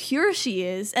insecure she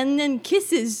is and then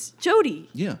kisses Jody.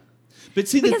 Yeah. But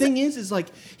see, the thing is like,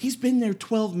 he's been there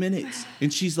 12 minutes.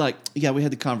 And she's like, yeah, we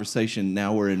had the conversation.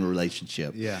 Now we're in a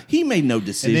relationship. Yeah. He made no And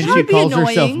decision. then That she would be calls herself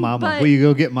annoying, Mama. but- Will you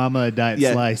go get Mama a diet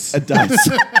slice? A dice.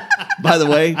 By the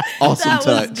way, awesome That was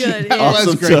touch. good, That yeah. was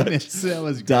Awesome greatness. touch. That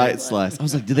was great. Diet slice. I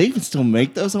was like, do they even still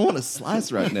make those? I want a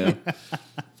slice right now.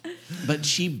 But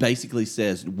she basically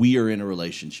says, we are in a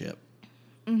relationship.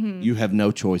 Mm-hmm. You have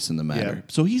no choice in the matter. Yeah.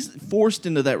 So he's forced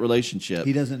into that relationship.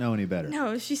 He doesn't know any better.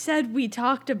 No, she said we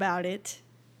talked about it.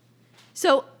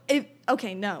 So if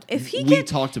he We can't,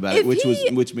 talked about if it,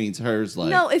 he- which means hers like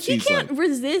no, if he she's can't like,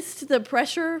 resist the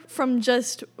pressure from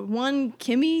just one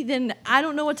Kimmy, then I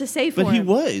don't know what to say for but he him.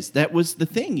 was. That was the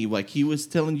thing. He was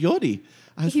telling Yodi,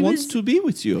 I He want was- to be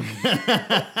with you.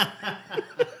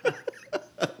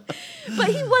 But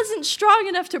he wasn't strong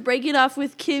enough to break it off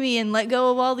with Kimmy and let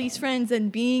go of all these friends and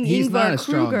being He's Ingvar not a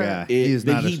strong Kruger. guy. He is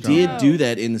not a He strong did guy. do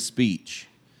that in the speech.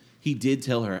 He did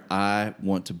tell her, I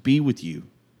want to be with you.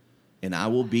 And I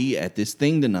will be at this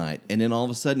thing tonight. And then all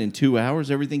of a sudden, in 2 hours,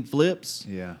 everything flips.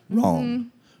 Yeah. Wrong.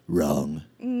 Mm-hmm.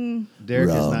 Wrong. Derek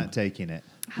is Wrong. not taking it.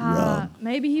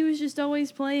 Maybe he was just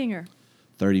always playing her.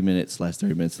 30 minutes, last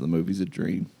 30 minutes of the movie's a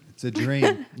dream. It's a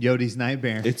dream. Yodi's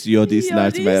nightmare. It's Yodi's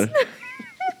nightmare.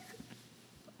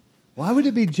 Why would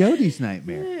it be Jody's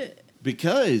nightmare?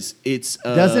 Because it's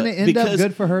Doesn't it end up because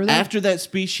good for her, though? After that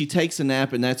speech, she takes a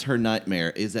nap, and that's her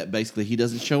nightmare. Is that basically he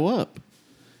doesn't show up,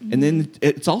 and then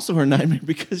it's also her nightmare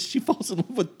because she falls in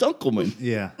love with Dunkelman.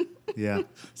 Yeah. Yeah.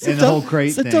 And the whole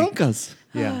crate thing. Dunkas.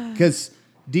 Yeah. Because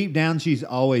deep down, she's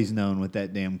always known what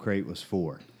that damn crate was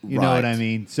for. You know what I Right.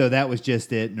 mean? So that was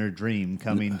just it in her dream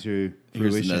coming to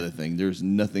Here's fruition. another thing: there's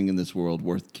nothing in this world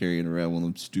worth carrying around one of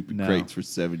them stupid No. crates for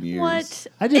 7 years. What?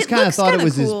 I just kind of looks thought it kinda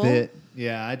was cool. his bit.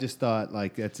 Yeah, I just thought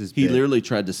like that's his He bit. literally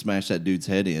tried to smash that dude's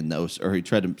head in, though, or he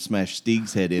tried to smash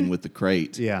Stieg's head in with the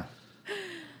crate. Yeah.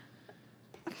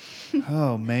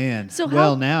 Oh man. So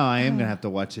well, how- now I am gonna have to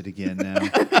watch it again now.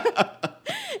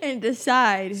 And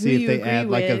decide See who if you they agree add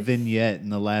like a with. vignette in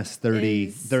the last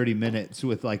 30 minutes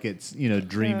with like it's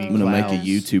dreamy. I'm gonna make a clouds.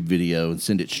 YouTube video and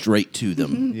send it straight to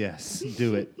them. Yes,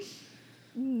 do it.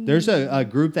 There's a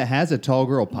group that has a Tall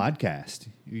Girl podcast.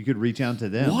 You could reach out to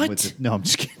them. What? No, I'm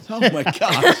just kidding. Oh my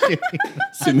gosh!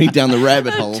 Send me down the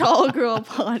rabbit hole. Tall Girl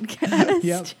podcast.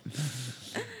 Yep.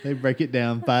 They break it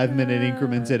down 5-minute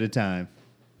increments at a time.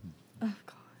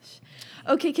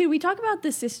 Okay, can we talk about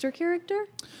the sister character?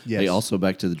 Yes. Hey, also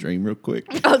back to the dream real quick.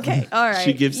 Okay, all right.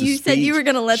 She gives the you speech. said you were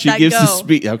going to let she that gives go. The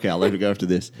speech. Okay, I'll let her go after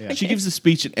this. Yeah. She gives the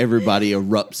speech and everybody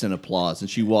erupts in applause, and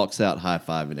she walks out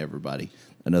high-fiving everybody.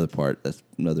 Another part. That's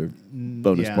another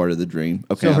bonus yeah. part of the dream.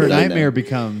 Okay, So I'm her done nightmare now.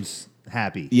 becomes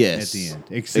happy Yes. at the end,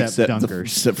 except Dunkers.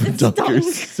 Except for Dunkers.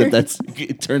 So that's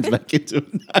it turns back into a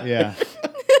nightmare. Yeah.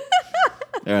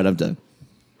 All right, I'm done.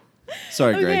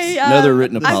 Sorry, Okay, Grace. Another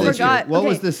written I apology. forgot. What Okay,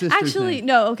 was the sister's Actually, name?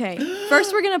 no, okay.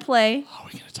 First, we're going to play. Are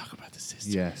we going to talk about the sister?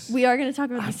 Yes. We are going to talk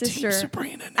about I'm the Team sister.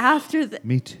 Sabrina now. After the.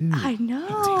 Me too. I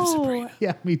know. Sabrina.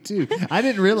 Yeah, me too. I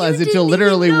didn't realize You it till didn't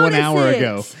literally even 1 notice hour it.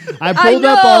 ago. I pulled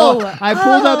up the Oh,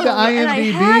 and I had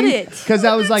IMDb it. because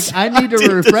I was like, I need a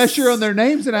refresher on their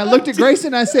names, and I looked at Grace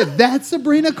and I said, "That's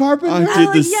Sabrina Carpenter." I did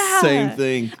Hell the yeah. same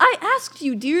thing. I asked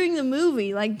you during the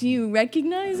movie, like, do you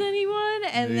recognize anyone?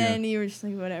 And Yeah. then you were just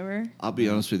like, whatever. I'll be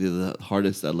honest with you, the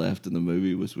hardest I left in the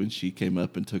movie was when she came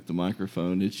up and took the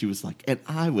microphone and she was like, and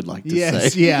I would like to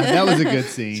Yes, say. yeah, that was a good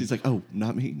scene. She's like, oh,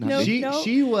 not me, not No, me.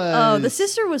 She was. Oh, the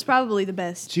sister was probably the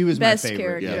best. She was my best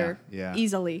favorite, character. yeah.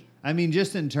 Easily. I mean,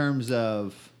 just in terms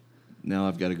of Now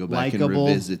I've got to go back Likeable. and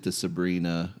revisit the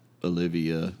Sabrina,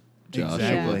 Olivia, Joshua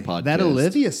exactly podcast. that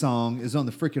Olivia song is on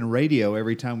the freaking radio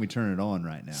every time we turn it on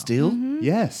right now. Still?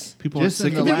 Yes, People aren't just in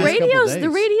sick the of The it. last couple radio's days. the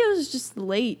radio's just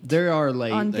late. They are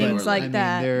late on They things are like late. I mean,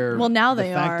 that. they're- Well, now the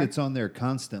they fact are. it's on there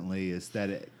constantly is that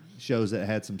it shows that it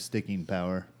had some sticking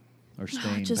power or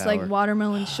staying Just power. like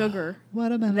watermelon sugar.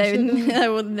 Watermelon They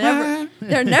sugar. will never.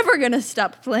 They're never gonna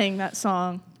stop playing that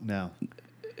song. No.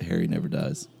 Harry never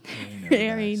dies.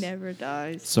 Harry dies. never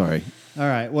dies. Sorry. All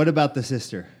right. What about the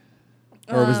sister?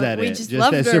 Or was that we it? just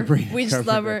loved as her. Sabrina We just love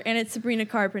Carpenter. her, and it's Sabrina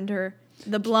Carpenter,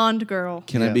 the blonde girl.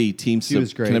 Can Yeah. I be team? She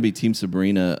was great. Can I be team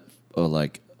Sabrina? Or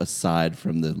like aside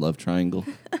from the love triangle?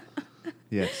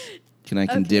 Yes. Can I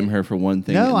condemn her for one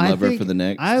thing No, and I love her think for the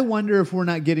next? I wonder if we're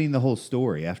not getting the whole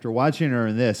story. After watching her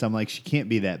in this, I'm like, she can't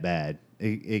be that bad.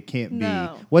 It can't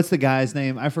No. be. What's the guy's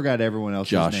name? I forgot everyone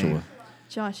else's Joshua. name.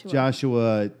 Joshua.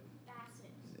 Joshua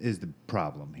is the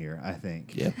problem here, I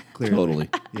think. Yeah, Clearly. totally.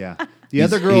 Yeah. The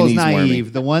He's- other he girl is needs naive.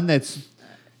 worming. The one that's,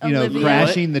 Olivia.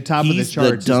 crashing the top He's of the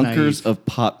charts. the is dunkers naive. of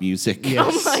pop music. Yes.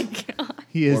 Oh my god.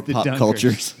 He is Or the pop dunkers.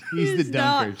 cultures. He's the He's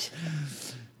not. dunkers.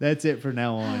 That's it from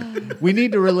now on. We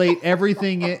need to relate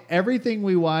everything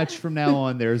we watch from now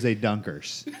on. There's a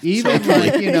dunkers. Even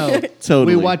like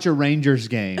Totally. we watch a Rangers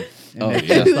game. And Oh, it's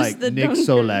yeah. just Who's like the Nick dunkers?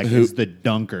 Solak is the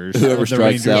dunkers. Whoever of the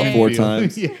strikes Rangers out 4 field.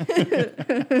 times.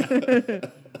 Yeah.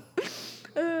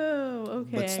 Oh,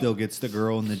 okay. But still gets the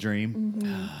girl in the dream.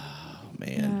 Oh,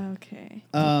 man. Okay.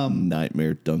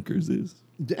 Nightmare Dunkers is.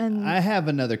 And- I have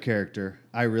another character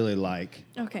I really like.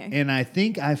 Okay. And I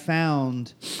think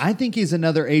he's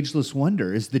another ageless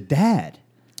wonder, is the dad.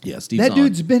 Yeah, Steve That Zahn.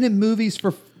 dude's been in movies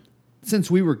since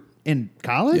we were in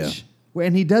college.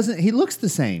 And he looks the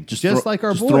same. Just throw- like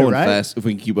our just boy, throwing right? fast. If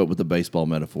we can keep up with the baseball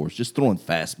metaphors, just throwing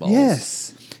fastballs.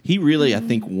 Yes. He really, I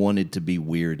think, wanted to be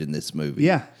weird in this movie.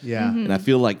 Yeah, yeah. And I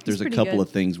feel like there's a pretty couple good. of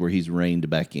things where he's reined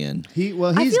back in. He's feel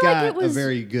like got it was- a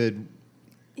very good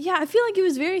Yeah, I feel like it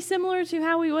was very similar to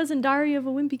how he was in Diary of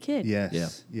a Wimpy Kid. yes.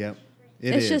 Yeah. Yep.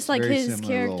 It's just like Very his similar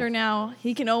character role. now.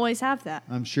 He can always have that.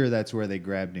 I'm sure that's where they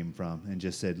grabbed him from and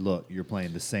just said, "Look, you're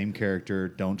playing the same character.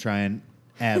 Don't try and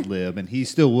ad lib." And he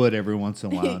still would every once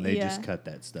in a while, and they Yeah. just cut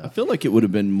that I stuff. feel like it would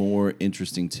have been more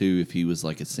interesting, too, if he was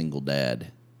like a single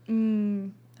dad.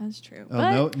 That's true. Oh,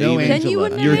 But no, Then Angela. you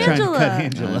wouldn't You're have trying to cut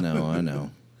Angela. Angela.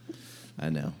 I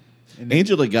know.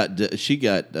 Angela got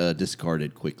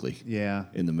discarded quickly. Yeah.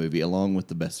 In the movie, along with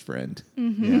the best friend.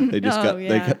 Yeah. They just Oh, they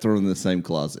yeah. got thrown in the same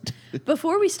closet.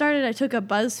 Before we started, I took a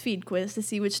BuzzFeed quiz to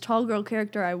see which tall girl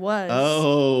character I was.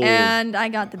 Oh. And I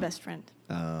got the best friend.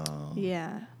 Oh.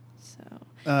 Yeah. So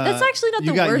that's actually not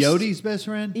you the got worst. Yodi's best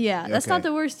friend? Yeah, that's Okay. not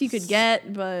the worst you could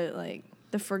get, but like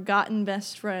the forgotten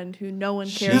best friend who no one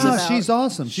cares No, about. she's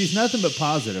awesome. She's nothing but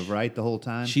positive, right? The whole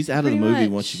time. She's out of the Pretty movie much.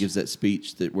 once she gives that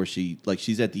speech where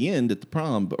she's at the end at the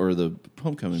prom or the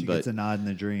homecoming, She but gets a nod in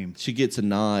the dream. she gets a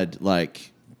nod,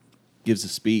 like gives a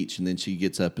speech, and then she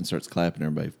gets up and starts clapping.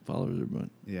 Everybody follows her, but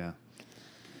Yeah.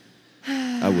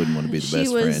 I wouldn't want to be the She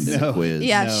best was- friend in No. a quiz.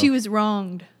 Yeah, No. she was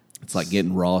wronged. It's like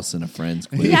getting Ross in a friend's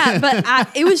quiz. Yeah, but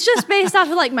it was just based off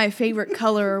of like my favorite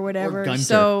color or whatever. Gunter.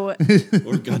 So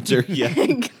Or Gunter, yeah.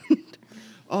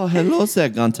 Oh, hello, Sir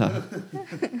Gunter.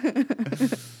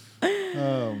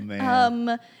 Oh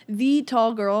man. the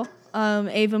tall girl,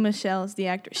 Ava Michelle is the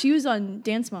actor. She was on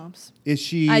Dance Moms. Is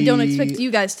she? I don't expect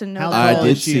you guys to know. How that. tall I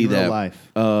is did she see in real that.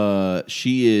 life?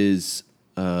 She is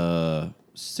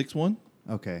 6'1".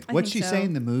 Okay. I What's think she so. say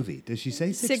in the movie? Does she say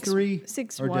 6'3"?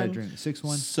 6'1". Or did I drink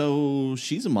 6'1"? So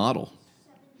she's a model.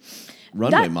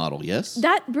 Runway That- model, yes?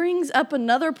 That brings up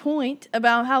another point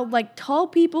about how like tall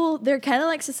people, they're kind of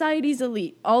like society's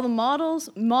elite. All the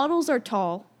models are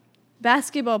tall.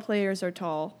 Basketball players are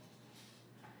tall.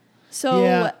 So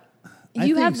Yeah, I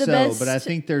you think have the so, best but I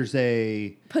think there's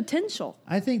a. potential.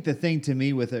 I think the thing to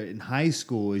me with it in high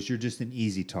school is you're just an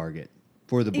easy target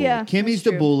for the bully. Yeah, Kimmy's that's the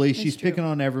true. bully. That's She's true. picking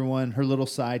on everyone. Her little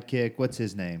sidekick. What's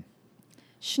his name?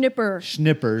 Schnipper.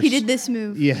 Schnippers. He did this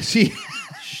move. Yeah, she.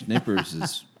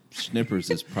 Snippers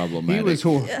is problematic. He was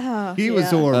horrible. He was yeah.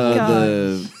 horrible.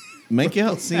 The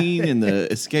makeout scene in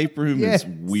the escape room Yes. is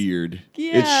weird.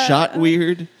 Yeah. It's shot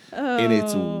weird, and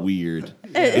it's weird.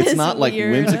 It's is not like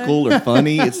weird. whimsical or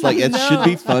funny. It's like it should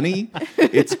be funny.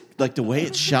 It's like the way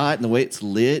it's shot and the way it's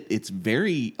lit. It's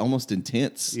very almost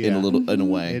intense in Yeah. a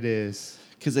way. It is.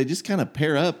 Because they just kind of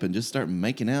pair up and just start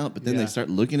making out, but then Yeah. they start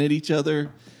looking at each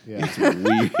other. Yeah. It's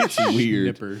weird. It's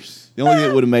weird. Schnippers. The only thing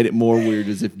that would have made it more weird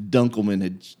is if Dunkelman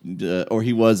had, or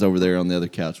he was over there on the other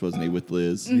couch, wasn't he, with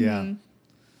Liz? Yeah.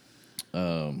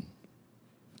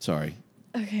 Sorry,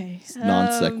 Okay.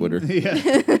 non sequitur.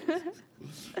 Yeah.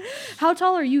 How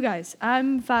tall are you guys?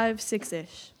 I'm 5'6"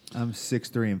 ish. I'm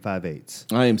 6'3" and 5'8".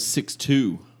 I am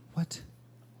 6'2". What?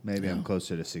 Maybe I'm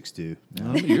closer to 6'2".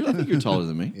 No. I think you're taller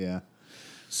than me. Yeah.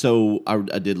 So I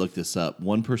did look this up.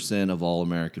 1% of all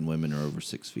American women are over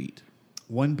 6 feet.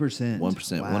 1%.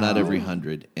 1%, Wow. one out of every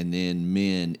 100, and then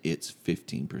men, it's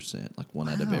 15%, like one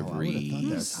out of Wow, I would've thought every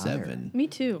that was higher. 7. Me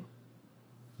too.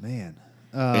 Man.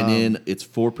 And then it's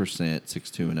 4%,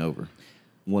 6'2" and over,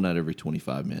 one out of every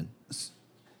 25 men.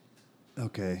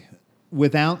 Okay.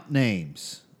 Without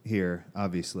names here,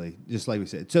 obviously, just like we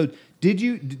said. So,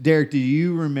 Derek, do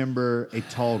you remember a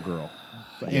tall girl?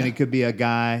 And it could be a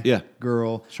guy, Yeah.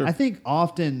 girl. Sure. I think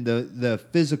often the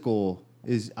physical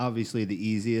is obviously the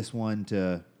easiest one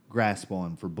to grasp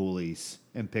on for bullies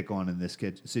and pick on in this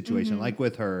situation. Like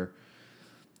with her,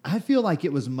 I feel like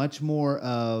it was much more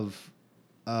of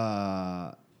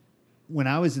when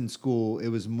I was in school, it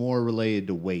was more related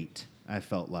to weight. I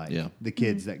felt like the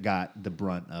kids that got the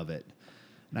brunt of it.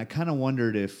 And I kind of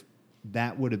wondered if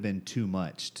that would have been too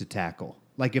much to tackle.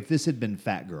 Like if this had been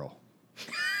Fat Girl.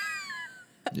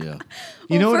 Yeah.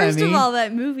 You know what I mean? First of all,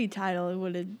 that movie title it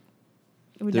would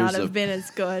not There's have been as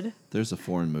good. There's a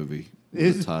foreign movie.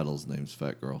 The title's name's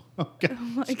Fat Girl. Okay. Oh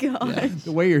my god. Yeah.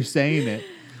 The way you're saying it.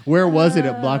 Where was it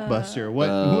at Blockbuster?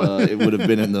 What? It would have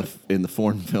been in the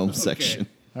foreign film section.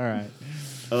 All right.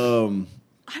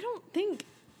 I don't think,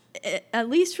 at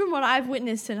least from what I've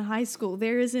witnessed in high school,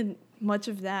 there isn't much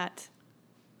of that.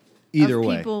 Either of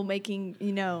way. people making,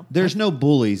 There's no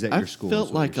bullies at I your school. felt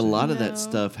is what like a you're saying. lot of No. that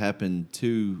stuff happened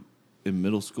too in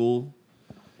middle school,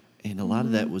 and a lot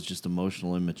of that was just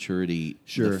emotional immaturity.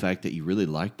 Sure. The fact that you really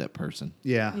liked that person.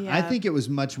 Yeah, I Yeah. think it was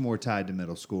much more tied to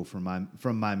middle school from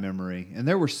my memory, and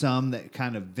there were some that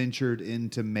kind of ventured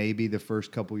into maybe the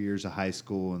first couple years of high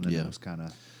school, and then Yeah. it was kind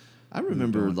of I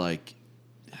remember like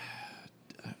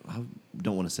I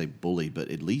don't want to say bully, but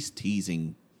at least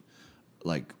teasing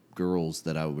like girls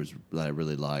that I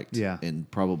really liked. Yeah. And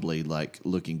probably like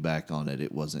looking back on it,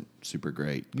 it wasn't super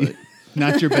great, but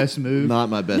not your best move. not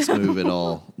my best move at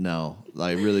all. No,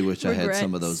 I really wish I had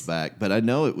some of Regrets. those back, but I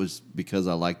know it was because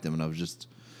I liked them and I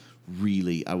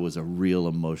was a real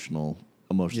emotionally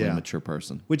Yeah. mature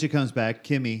person. Which it comes back.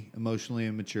 Kimmy, emotionally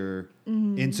immature,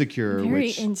 insecure, Mm-hmm. Very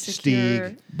which insecure.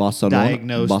 Steve Barcelona.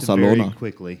 diagnosed very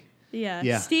quickly. Yeah.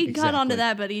 Yeah, Steve got onto exactly.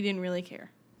 that, but he didn't really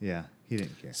care. Yeah, he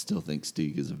didn't care. Still think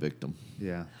Stieg is a victim.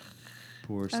 Yeah,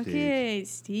 poor Steve. Okay,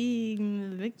 Steve,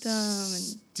 the victim, and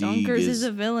Steve Dunkers is- is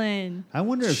a villain. I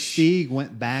wonder if Steve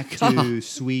went back to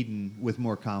Sweden with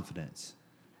more confidence.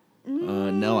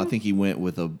 No, I think he went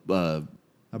with a broken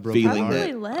feeling heart. that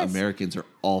Probably less. Americans are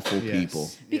awful Yes. people,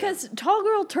 Because Tall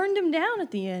Girl turned him down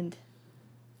at the end.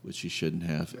 which he shouldn't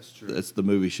have. That's true. The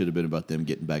movie should have been about them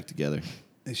getting back together.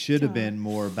 It should have been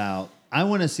more about. I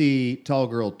want to see Tall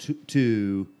Girl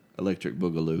 2, Electric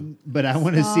Boogaloo. but I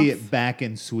want to see Stop. it back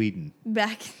in Sweden,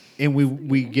 Back. and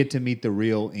we get to meet the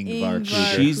real Ingvar Ingvar.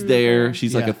 Kruger. She's Kruger. there.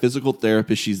 She's like Yeah. a physical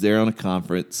therapist. She's there on a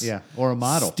conference. Yeah, or a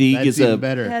model. Stieg That's is even a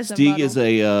better. Has a Stieg model. is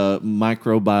a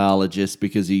microbiologist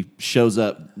because he shows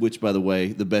up. Which, by the way,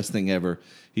 the best thing ever.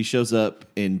 He shows up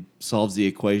and solves the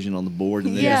equation on the board,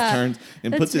 and then Yeah, just turns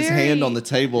and that's puts his very- hand on the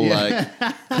table like,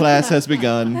 "Class has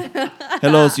begun.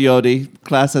 Hello, Ziodi.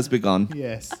 Class has begun."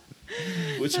 Yes.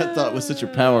 Which I thought was such a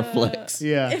power flex.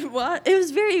 Yeah. It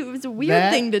was a weird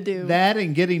That- thing to do. That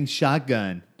and getting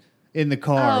shotgun in the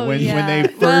car Oh, when yeah.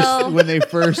 they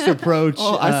first approach.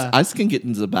 Oh, I can get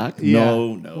into the back. yeah,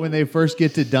 No. When they first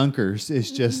get to Dunkers,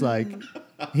 it's just like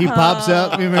he pops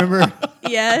up. Remember,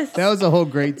 Yes. that was a whole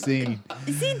great scene.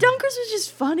 See, Dunkers was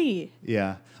just funny.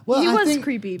 Yeah. Well, He I was think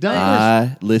creepy, but- Dunkers,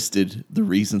 I listed the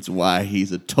reasons why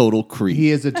he's a total creep.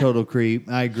 he is a total creep.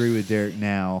 I agree with Derek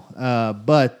now.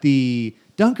 But the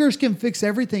Dunkers can fix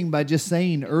everything by just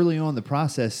saying early on in the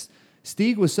process,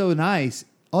 Stieg was so nice.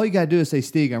 All you got to do is say,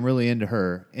 Stieg, I'm really into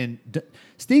her. And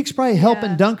Stieg's probably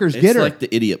helping Yeah. Dunkers It's get her. like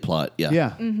the idiot plot. Yeah.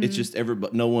 Yeah. It's just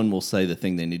everybody. No one will say the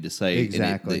thing they need to say.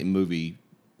 Exactly. And the movie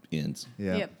ends.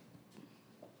 yeah. Yep.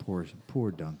 Poor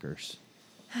Dunkers.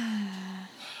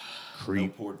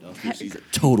 Creep. Poor Dunkers. He's a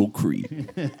total creep.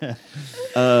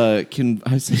 Can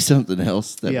I say something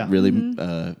else that Yeah. really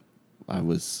I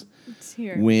was It's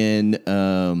here. when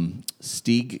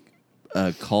Stieg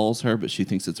calls her, but she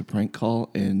thinks it's a prank call,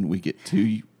 and we get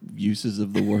two uses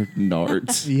of the word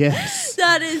nards. Yes.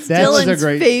 That is That was Dylan's a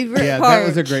great favorite yeah, part. that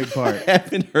was a great part. I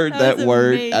haven't heard That that, was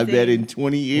word, I bet, amazing. in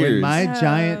 20 When years. my Oh.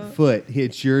 giant foot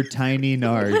hits your tiny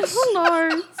nards.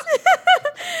 Nards.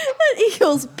 That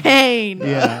equals pain.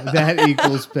 Yeah, that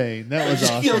equals pain. That was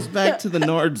She goes awesome. back to the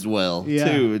nards well,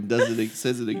 Yeah. too, and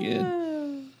says it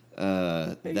again.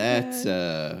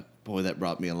 Boy, that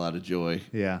brought me a lot of joy,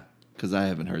 Yeah. because I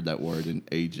haven't heard that word in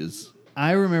ages.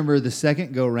 I remember the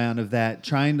second go round of that,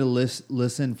 trying to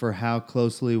listen for how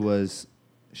closely was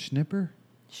Schnipper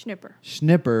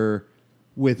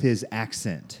with his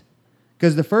accent.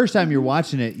 Because the first time you're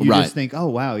watching it, you Right. just think, "Oh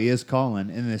wow, he is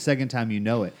calling," and the second time you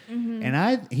know it.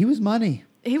 And he was money.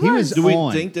 He was. Do we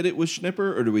on. think that it was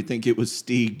Schnipper, or do we think it was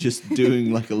Stieg just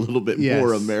doing like a little bit Yes.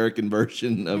 more American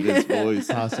version of his voice?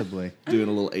 Possibly? Doing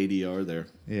a little ADR there.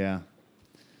 Yeah.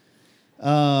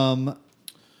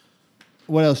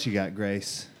 What else you got,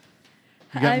 Grace?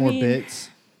 You got I more mean, bits?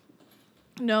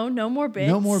 No more bits.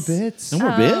 No more bits. No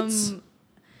more bits?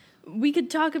 We could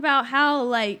talk about how,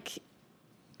 like,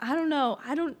 I don't know.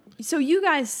 So you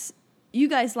guys you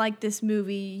guys liked this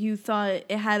movie. You thought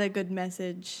it had a good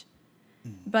message,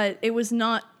 but it was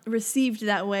not received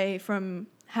that way from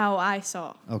how I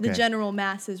saw Okay. the general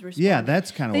masses respond. Yeah,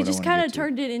 that's kind of They what I just wanna kind get of to.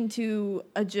 turned it into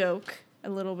a joke a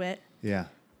little bit. Yeah.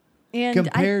 And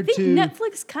Compared I think to-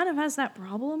 Netflix kind of has that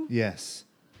problem Yes.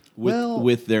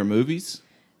 With their movies.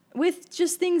 with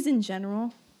just things in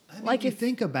general. Like, you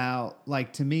think about,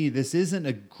 like, to me, this isn't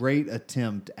a great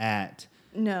attempt at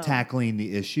No. tackling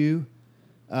the issue.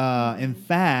 In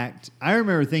fact, I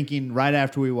remember thinking right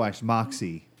after we watched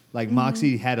Moxie, like Mm-hmm.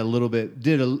 Moxie had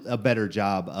did a better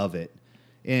job of it,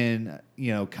 and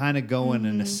kind of going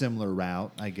in a similar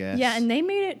route, I guess. Mm-hmm. Yeah, and they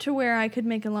made it to where I could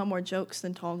make a lot more jokes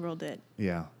than Tall Girl did.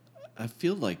 yeah, I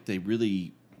feel like they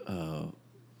really.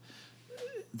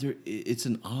 It's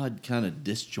an odd kind of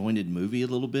disjointed movie a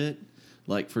little bit.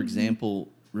 Like, for example,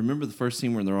 remember the first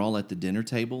scene where they're all at the dinner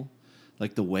table?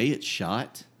 Like, the way it's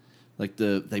shot, like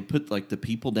they put like the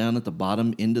people down at the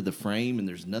bottom into the frame and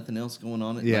there's nothing else going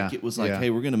on. Yeah, Like, it was like, yeah. hey,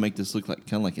 we're going to make this look like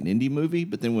kind of like an indie movie,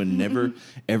 but then we're never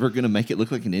ever going to make it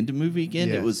look like an indie movie again.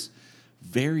 Yes. It was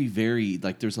very, very,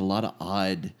 like, there's a lot of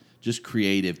odd, just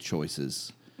creative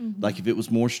choices. Like, if it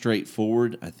was more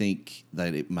straightforward, I think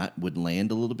that it would land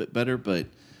a little bit better. But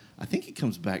I think it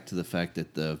comes back to the fact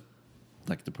that the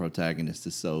protagonist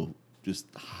is so just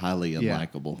highly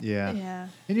unlikable. Yeah. Yeah.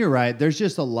 And you're right. There's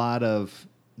just a lot of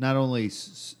not only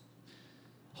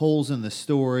holes in the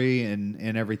story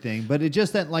and everything, but it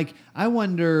just that, like, I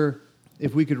wonder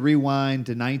if we could rewind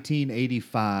to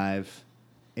 1985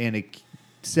 and a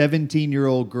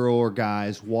 17-year-old girl or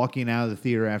guys walking out of the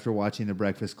theater after watching The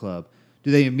Breakfast Club. Do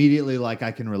they immediately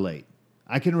I can relate?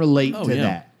 I can relate to yeah.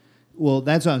 that. Well,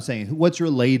 that's what I'm saying. What's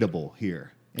relatable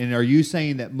here? And are you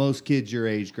saying that most kids your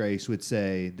age, Grace, would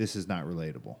say this is not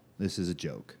relatable? This is a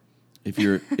joke. If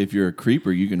you're a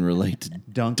creeper, you can relate to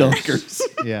Dunkers.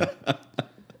 Yeah.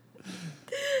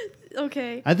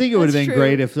 Okay. I think it would have that's been true.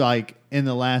 great if, like, in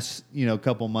the last,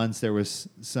 couple months, there was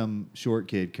some short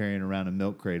kid carrying around a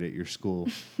milk crate at your school.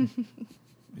 Let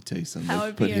me tell you something. That They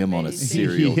would put be him on a amazing.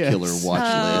 serial Yes. killer watch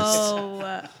list.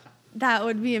 Oh, that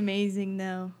would be amazing,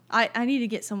 though. I need to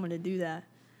get someone to do that.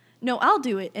 No, I'll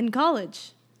do it in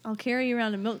college. I'll carry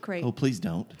around a milk crate. Oh, please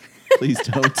don't. Please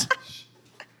don't.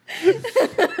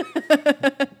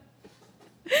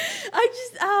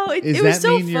 Is it was that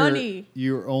so mean funny.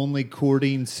 You're only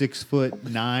courting 6'9"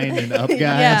 and up guys,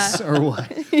 Yeah. or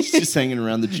what? She's just hanging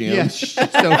around the gym. Yeah, just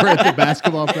over at the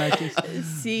basketball practice.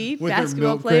 See, With her basketball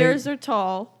milk players crate. are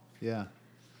tall. Yeah.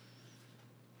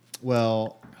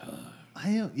 Well,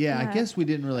 I Yeah. guess we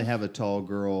didn't really have a tall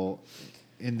girl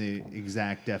in the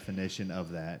exact definition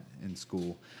of that in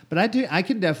school, but I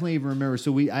can definitely even remember.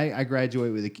 So I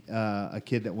graduated with a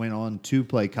kid that went on to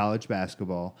play college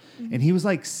basketball, and he was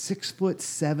like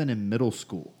 6'7" in middle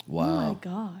school, Wow. Oh my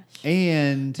gosh.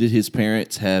 and Did his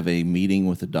parents have a meeting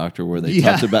with the doctor where they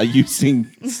Yeah. talked about using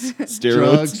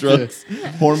steroids, drugs,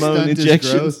 hormone stunt his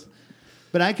injections? growth.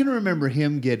 But I can remember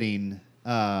him getting,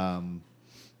 a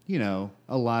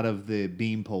lot of the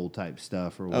beanpole type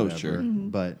stuff or Oh, whatever. sure.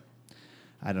 But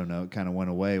I don't know. It kind of went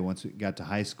away once we got to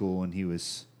high school and he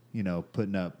was,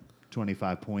 putting up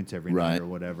 25 points every Right. night or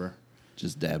whatever.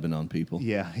 Just dabbing on people.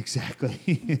 Yeah, exactly.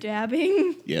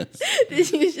 Dabbing? Yes.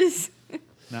 Did you just...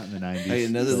 Not in the 90s. Hey,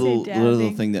 another Say little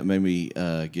dabbing. thing that made me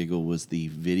giggle was the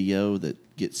video that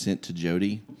gets sent to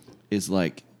Jody is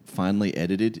like finally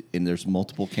edited and there's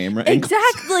multiple camera angles.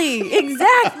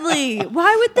 Exactly.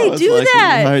 Why would I they was do like,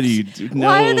 that? Why do you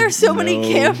Why are there so many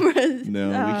cameras? No,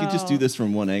 we could just do this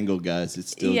from one angle, guys.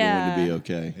 It's still Yeah. going to be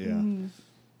okay. Yeah.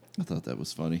 I thought that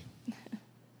was funny.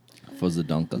 For the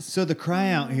donkas. So the cry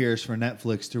out here is for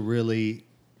Netflix to really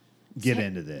get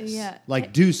into this. yeah.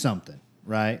 Like, do something,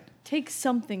 right? Take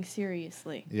something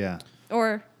seriously. Yeah.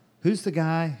 Or Who's the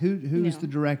guy? Who's No. the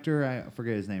director? I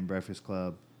forget his name. Breakfast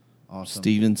Club. Awesome.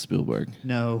 Steven Spielberg.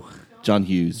 No. John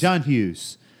Hughes. John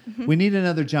Hughes. We need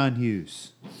another John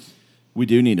Hughes. We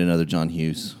do need another John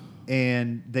Hughes.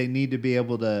 And they need to be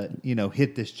able to,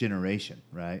 hit this generation,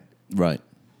 right? Right.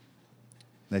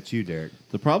 That's you, Derek.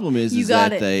 The problem is you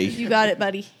that got it. they You got it,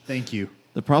 buddy. Thank you.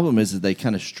 the problem is that they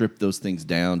kind of strip those things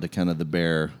down to kind of the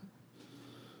bare.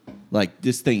 Like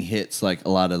this thing hits like a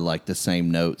lot of like the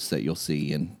same notes that you'll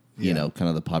see in Yeah. kind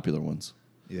of the popular ones.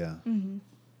 Yeah.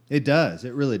 It does.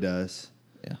 It really does.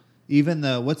 Yeah. Even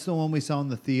what's the one we saw in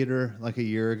the theater like a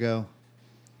year ago?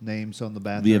 Names on the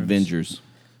bathrooms. The Avengers.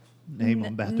 Name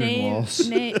on bathroom walls.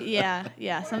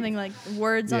 Yeah, something like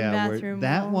words on where- bathroom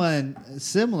that walls. one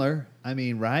similar. I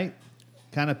mean, right?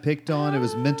 Kind of picked on. It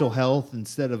was mental health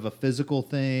instead of a physical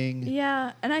thing.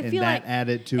 Yeah, and I And feel that like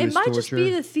added to it his might just be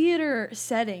torture. the theater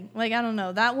setting. Like I don't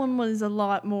know, that one was a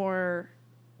lot more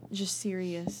just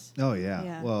serious. Oh yeah.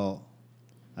 Yeah. Well,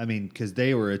 I mean, because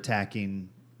they were attacking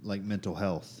like mental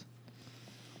health.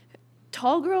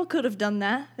 Tall Girl could have done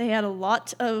that. They had a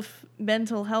lot of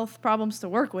mental health problems to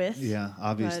work with. Yeah,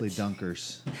 obviously But-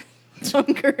 Dunkers.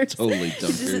 Dunkers. Totally He's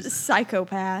just a Dunkers.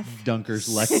 psychopath. Dunkers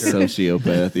Lecter.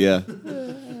 Sociopath, yeah.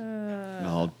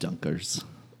 Oh, Dunkers.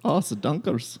 Oh, it's the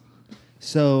Dunkers.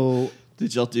 So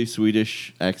Did y'all do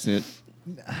Swedish accent?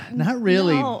 not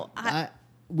really. No,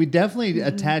 We definitely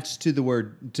attached to the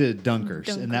word to Dunkers,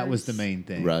 and that was the Dunkers. main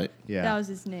thing. Right. Yeah. That was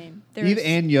his name. Even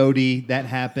and Yodi, that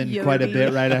happened quite a Yodi.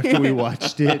 bit right after we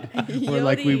watched it. Where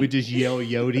like we Yodi. would just yell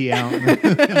Yodi out in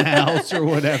the house or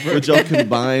whatever. Would y'all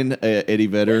combine Eddie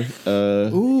Vedder?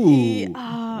 Ooh.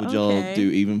 Would y'all do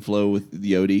even flow with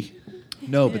Yodi?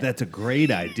 No, but that's a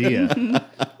great idea.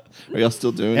 Are y'all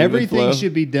still doing Everything even flow?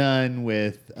 should be done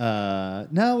with.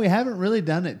 No, we haven't really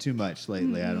done it too much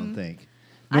lately. I don't think.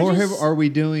 I Nor just- are we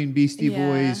doing Beastie Yeah.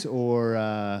 Boys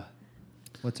or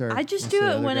what's our. I just what's do the it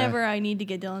other whenever guy? I need to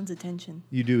get Dylan's attention.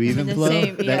 You do In even the flow.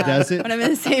 same- That yeah, does it. when I'm in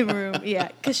the same room. Yeah,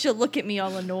 because she'll look at me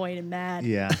all annoyed and mad.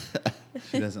 Yeah,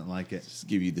 she doesn't like it. Just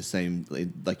give you the same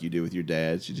like you do with your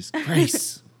dad. She just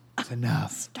Grace. It's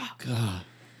enough. Stop.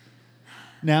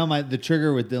 Now the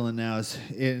trigger with Dylan now is,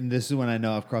 and this is when I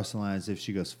know I've crossed the line, is if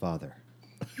she goes father.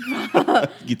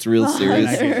 Gets real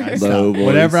serious. I Low stop. voice.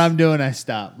 Whatever I'm doing, I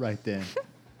stop right then.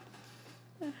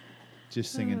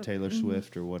 Just singing Taylor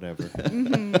Swift or whatever.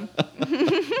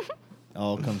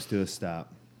 All comes to a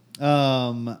stop.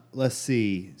 Let's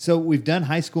see. So we've done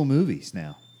high school movies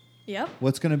now. Yep.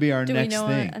 What's going to be our Do we next know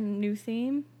thing? a new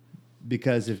theme?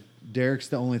 Because if Derek's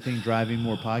the only thing driving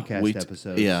more podcast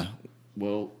episodes. Yeah.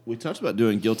 Well, we talked about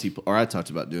doing I talked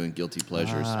about doing guilty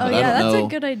pleasures. Oh, but yeah, I don't that's know. a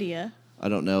good idea. I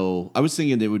don't know. I was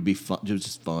thinking it would be fun,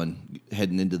 just fun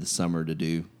heading into the summer to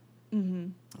do.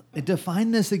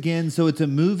 Define this again. So it's a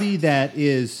movie that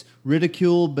is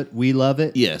ridiculed, but we love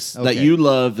it. Yes, that Okay. you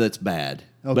love that's bad,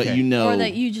 but Okay. you know, Or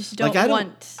that you just don't I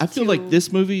want I feel to- like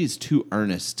this movie is too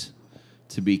earnest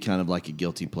to be kind of like a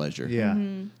guilty pleasure. Yeah.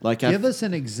 Like Give us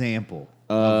an example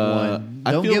of one.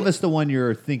 I Don't feel give like- us the one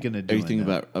you're thinking of Are doing. you thinking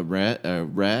though. about a Rad?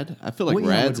 I feel like Well,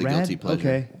 yeah, Rad's a would guilty Rad? pleasure.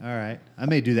 Okay, all right. I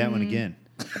may do that one again.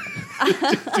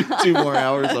 2 more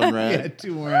hours on Yeah, Rad.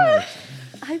 2 more hours.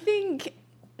 I think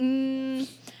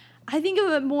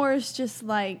of it more as just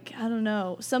like, I don't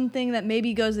know, something that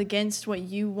maybe goes against what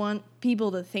you want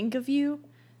people to think of you.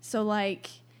 So like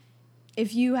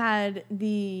if you had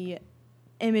the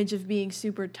image of being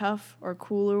super tough or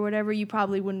cool or whatever, you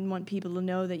probably wouldn't want people to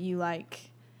know that you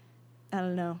like, I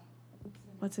don't know.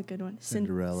 What's a good one?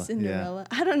 Cinderella, Cinderella.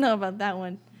 I don't know about that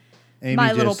one. Amy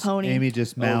My Little just- Pony. Amy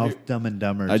just mouthed here- Dumb and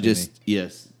Dumber. I to just me.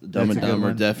 yes, Dumb That's and a good Dumber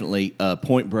one. definitely.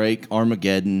 Point Break,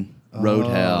 Armageddon,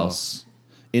 Roadhouse,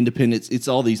 Independence. It's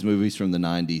all these movies from the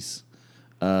 '90s.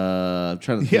 I'm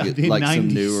trying to think of, the like 90s some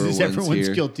newer is ones everyone's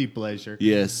here. guilty pleasure.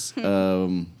 Yes,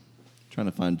 trying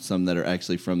to find some that are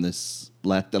actually from the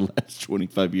last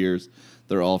 25 years.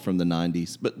 They're all from the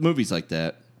 '90s, but movies like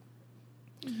that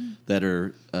that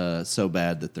are so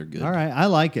bad that they're good. All right, I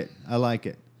like it. I like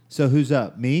it. So who's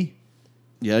up? Me?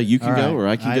 Yeah, you can All go, right. or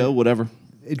I can I- go, whatever.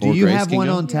 Do Or you Grace have can one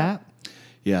go. on tap?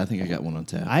 Yeah, I think I got one on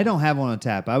tap. I don't have one on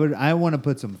tap. I want to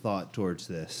put some thought towards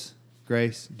this.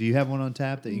 Grace, do you have one on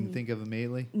tap that you can think of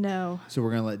immediately? No. So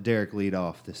we're gonna let Derek lead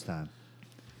off this time.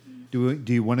 Do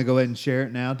you want to go ahead and share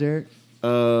it now, Derek?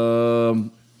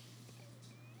 Um,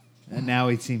 And now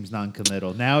he seems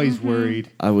non-committal. Now he's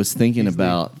worried. I was thinking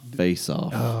about Face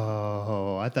Off.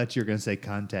 Oh, I thought you were gonna say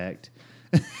Contact.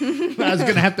 I was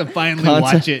gonna have to finally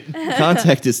Contact- watch it.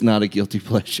 Contact is not a guilty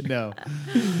pleasure. No.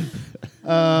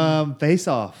 Face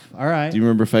Off. All right. Do you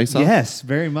remember Face Off? Yes,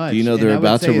 very much. Do you know And they're I would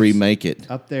about say to it's remake it?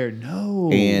 up there? No.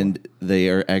 And they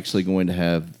are actually going to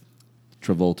have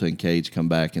Travolta and Cage come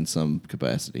back in some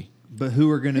capacity. But who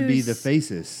are going to be Who's- the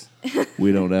faces?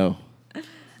 We don't know.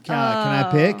 Can I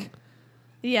pick?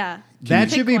 Yeah. That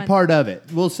Pick should be one. part of it.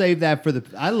 We'll save that for the.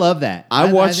 I love that.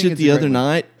 I watched think it it's a the great other one.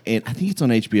 night, and I think it's on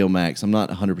HBO Max. I'm not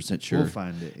 100% sure. We'll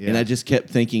find it, yeah. And I just kept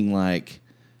thinking, like,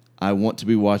 I want to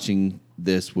be watching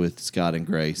this with Scott and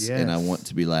Grace, and I Yes. want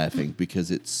to be laughing because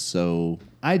it's so.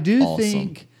 I do Awesome.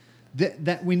 think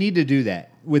that we need to do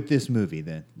that with this movie.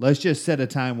 Then let's just set a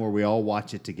time where we all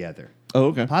watch it together. Oh,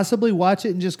 okay. Possibly watch it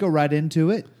and just go right into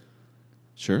it.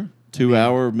 Sure.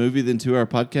 2-hour movie, then 2-hour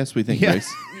podcast. We think, Yeah.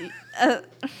 Grace.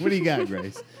 What do you got,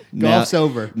 Grace? Now- Golf's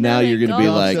over. Now Okay, you're going to be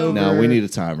golf's like, no, over. we need a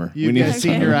timer. We You've need got a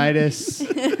timer.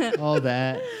 senioritis, all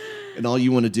that. And all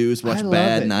you want to do is watch I love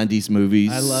bad it. 90s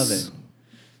movies. I love it.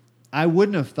 I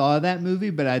wouldn't have thought of that movie,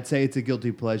 but I'd say it's a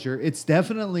guilty pleasure. It's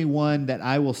definitely one that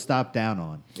I will stop down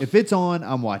on. If it's on,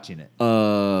 I'm watching it.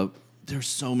 there's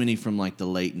so many from like the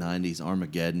late 90s,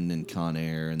 Armageddon and Con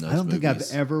Air and those I don't think I've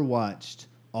movies. ever watched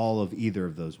all of either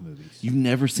of those movies. You've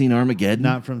never seen Armageddon?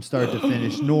 Not from start to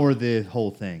finish, nor the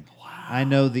whole thing. Wow. I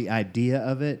know the idea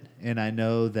of it, and I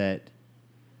know that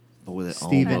Boy, that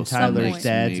Steven almost Tyler's makes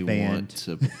dad's me band. want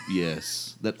to,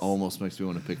 yes, that almost makes me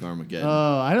want to pick Armageddon.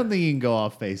 I don't think you can go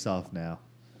off Face Off now.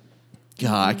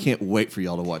 God, I can't wait for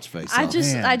y'all to watch Face I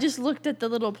Off. just looked at the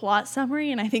little plot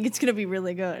summary, and I think it's gonna be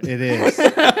really good. It is.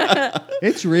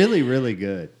 It's really, really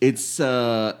good. It's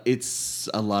a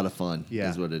lot of fun. Yeah.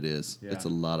 Is what it is. Yeah. It's a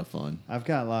lot of fun. I've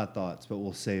got a lot of thoughts, but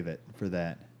we'll save it for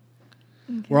that.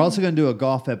 We're also going to do a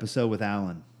golf episode with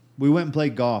Alan. We went and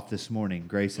played golf this morning,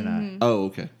 Grace and I, Oh,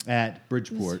 okay. at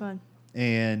Bridgeport. fun.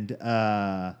 And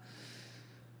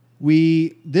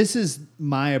this is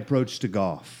my approach to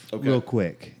golf, Okay. real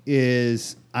quick,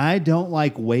 is I don't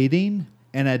like waiting,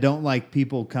 and I don't like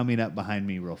people coming up behind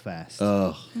me real fast.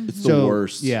 Ugh, it's the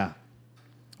worst. Yeah.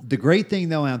 The great thing,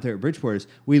 though, out there at Bridgeport is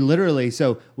we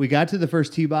got to the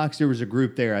first tee box. There was a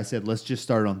group there. I said, let's just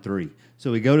start on 3.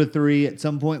 So we go to 3. At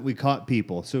some point, we caught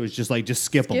people. So it's just like, just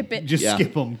skip them. Skip it. Just Yeah.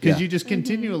 skip them. Because Yeah. you just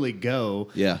continually go.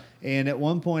 Yeah. And at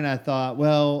one point, I thought,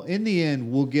 well, in the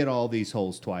end, we'll get all these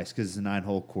holes twice because it's a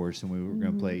 9-hole course, and we were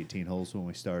going to play 18 holes when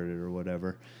we started or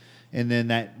whatever. And then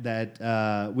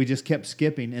that we just kept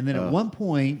skipping. And then at one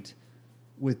point,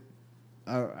 with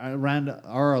around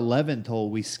our 11th hole,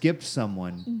 we skipped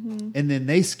someone, and then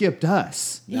they skipped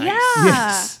us. Yeah.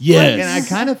 Yes. Yes. And I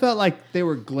kind of felt like they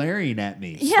were glaring at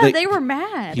me. Yeah, they were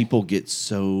mad. People get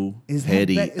so Is that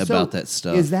petty ba- so about that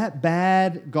stuff. Is that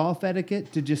bad golf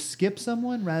etiquette to just skip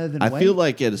someone rather than I wait? feel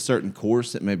like at a certain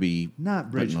course it may be Not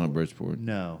but Bridgeport. Not Bridgeport.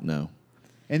 No.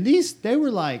 And they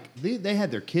were like, they had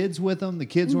their kids with them. The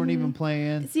kids weren't even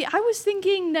playing. See, I was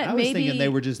thinking that I was maybe thinking they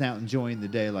were just out enjoying the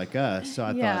day like us. So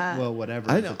I Yeah. thought, well,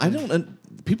 whatever. I don't.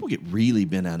 People get really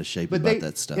bent out of shape But about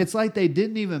that stuff. It's like they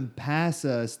didn't even pass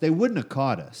us. They wouldn't have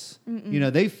caught us. You know,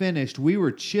 they finished. We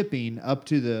were chipping up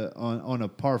to on a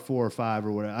par 4 or 5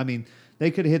 or whatever. I mean,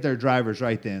 they could have hit their drivers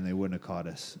right then. They wouldn't have caught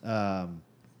us.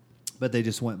 But they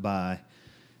just went by.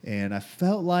 And I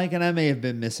felt like, and I may have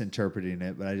been misinterpreting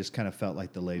it, but I just kind of felt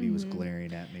like the lady was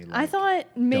glaring at me. Like, I thought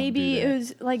maybe do that. it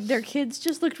was like their kids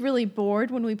just looked really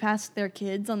bored when we passed their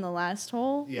kids on the last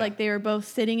hole. Yeah. Like they were both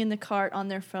sitting in the cart on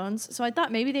their phones. So I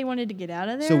thought maybe they wanted to get out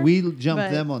of there. So we jumped but-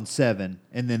 them on 7,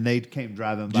 and then they came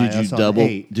driving by did you us on double?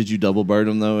 8. Did you double bird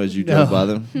them though as you drove by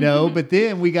them? No, but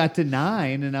then we got to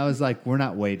 9, and I was like, we're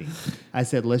not waiting. I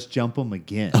said, let's jump them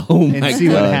again Oh and my see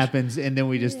what gosh. happens. And then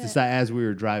we just decided, as we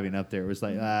were driving up there, it was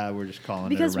like, we're just calling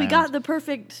because it we around. got the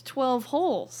perfect 12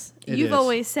 holes. It You've is.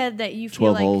 always said that you feel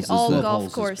 12 like holes is all the- 12 golf holes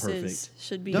is courses perfect.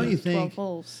 should be Don't you 12 think?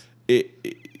 holes.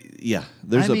 Yeah,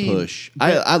 there's I a mean, push.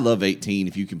 but- I love 18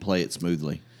 if you can play it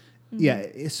smoothly. Yeah,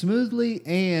 smoothly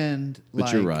and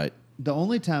But you're right. The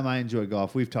only time I enjoy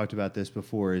golf, we've talked about this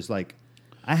before, is like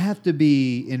I have to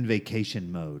be in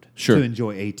vacation mode Sure. to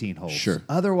enjoy 18 holes. Sure.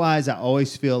 Otherwise, I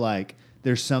always feel like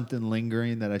there's something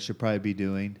lingering that I should probably be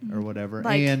doing or whatever.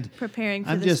 Like and preparing for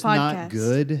I'm this just not podcast.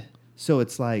 good. So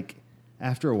it's like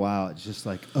after a while, it's just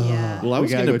like, oh, Yeah. Well, I we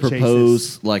was gotta going to go chase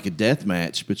propose like a death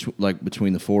match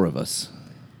between the 4 of us.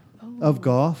 this of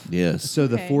golf. Yes. So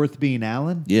the Okay. 4th being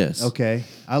Alan. Yes. Okay,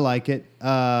 I like it.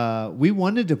 We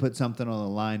wanted to put something on the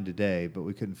line today, but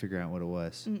we couldn't figure out what it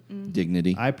was.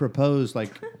 Dignity. I proposed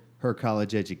like her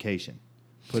college education.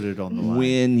 Put it on the line.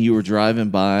 When you were driving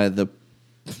by the.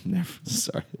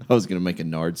 Sorry, I was going to make a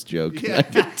Nards joke. I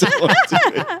don't want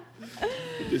to.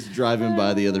 Just driving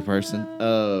by the other person.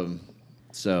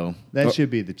 So That should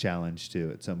be the challenge too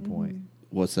at some point.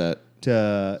 what's that?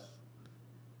 To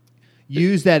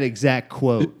use that exact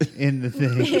quote in the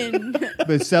thing,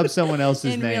 but sub someone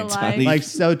else's In name. real life. Like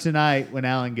so tonight when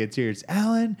Alan gets here, it's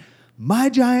Alan, my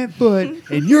giant foot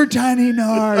and your tiny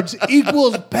nards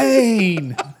equals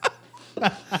pain.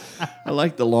 I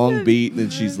like the long beat, and then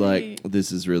she's like,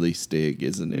 "This is really Stig,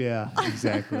 isn't it?" Yeah,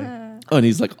 exactly. Oh, and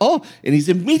he's like, "Oh," and he's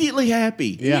immediately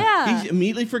happy. Yeah. He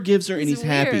immediately forgives her, and It's he's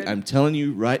happy. weird. I'm telling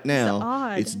you right now,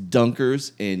 odd. it's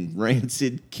Dunker's and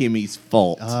Rancid Kimmy's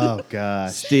fault. Oh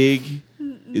gosh. Stig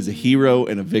is a hero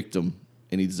and a victim,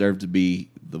 and he deserved to be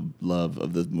the love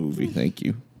of the movie. Thank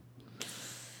you.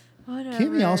 Whatever.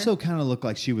 Kimmy also kind of looked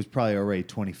like she was probably already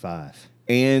 25.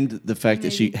 And the fact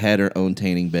that she Maybe. had her own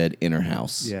tanning bed in her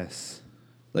house. Yes.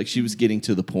 Like she was getting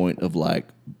to the point of like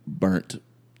burnt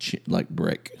like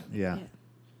brick. Yeah. Yeah.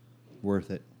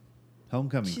 Worth it.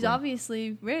 Homecoming. She's queen.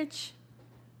 obviously rich.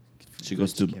 She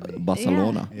goes to Kimmy.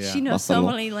 Barcelona. Yeah. She knows so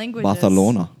Barcelona. many languages.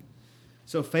 Barcelona.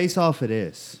 So face off it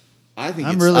is. I think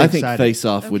I'm really I think excited. Face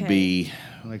Off would Okay. be.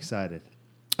 I'm excited.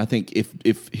 I think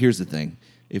if here's the thing,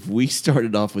 if we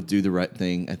started off with Do the Right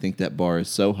Thing, I think that bar is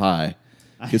so high.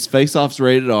 Because Face Off's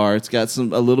rated R. It's got a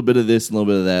little bit of this, a little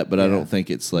bit of that, but I don't think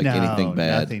it's like anything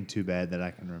bad. Nothing too bad that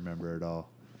I can remember at all.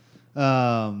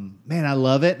 Man, I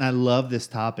love it, and I love this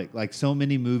topic. Like, so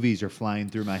many movies are flying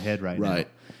through my head right now. Right.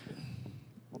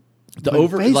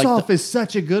 Face Off is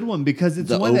such a good one because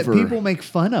it's one that people make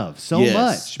fun of so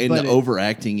much. And the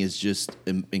overacting is just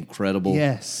incredible.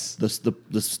 Yes.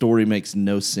 The story makes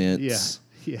no sense.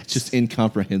 Yeah. Yes. Just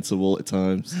incomprehensible at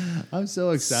times. I'm so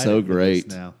excited. So for great.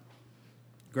 this now.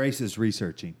 Grace is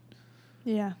researching.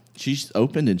 Yeah. She's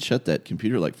opened and shut that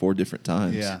computer like 4 different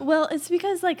times. Yeah. Well, it's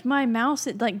because like my mouse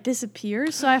it like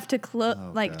disappears, so I have to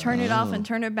turn it off and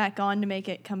turn it back on to make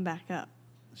it come back up.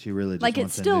 She really just Like it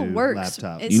wants a still new works.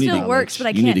 laptop. It still works, but I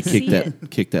You can't need to see it.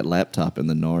 kick that laptop in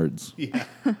the nards. Yeah.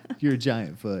 Your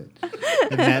giant foot.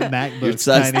 And that MacBook. Your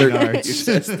size, tiny 13.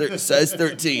 nards. Size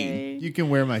 13. You can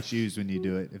wear my shoes when you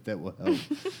do it, if that will help.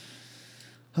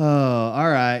 Oh, all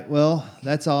right. Well,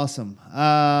 that's awesome.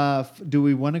 Do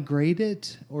we want to grade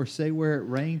it or say where it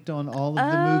ranked on all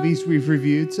of the movies we've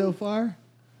reviewed so far?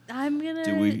 I'm gonna.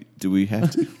 Do we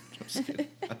have to?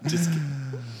 I'm just kidding.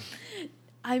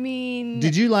 I mean,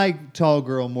 Did you like Tall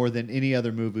Girl more than any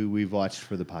other movie we've watched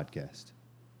for the podcast?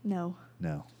 no.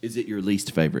 No. Is it your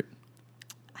least favorite?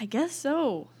 I guess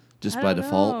so. Just I by don't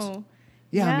default? know.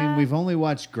 Yeah, I mean, Yeah. we've only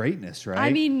watched Greatness, right?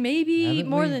 I mean, maybe Haven't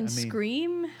more we? than I mean-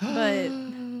 Scream, but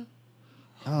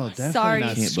oh, definitely Sorry, not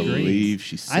I can't Steve. believe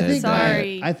she said I think that.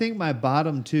 Sorry. I think my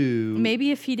bottom two. maybe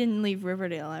if he didn't leave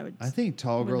Riverdale, I would. I think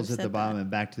Tall wouldn't Girl's have at the said bottom that.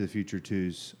 and Back to the Future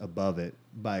 2's above it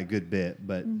by a good bit,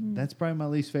 but Mm-hmm. that's probably my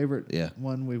least favorite Yeah.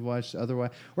 one we've watched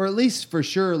otherwise. Or at least for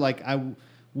sure, like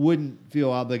wouldn't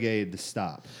feel obligated to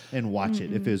stop and watch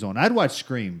it if it was on. I'd watch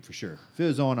Scream for sure. If it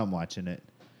was on, I'm watching it.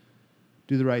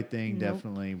 Do the Right Thing, Nope.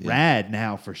 definitely. Yeah. Rad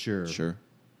now for sure. Sure.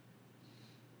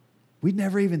 We'd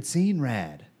never even seen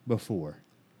Rad before.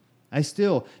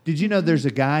 Did you know there's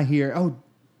a guy here? Oh,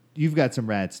 you've got some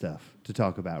Rad stuff to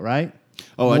talk about, right?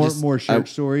 Oh, more short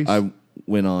stories? I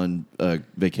went on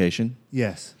vacation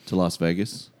Yes. to Las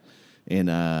Vegas, and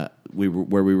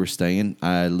where we were staying.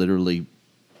 I literally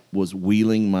was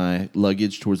wheeling my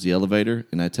luggage towards the elevator,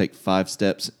 and I take 5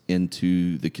 steps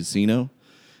into the casino,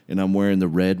 and I'm wearing the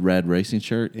red Rad Racing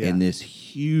shirt, Yeah. and this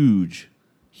huge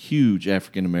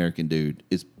African American dude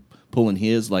is pulling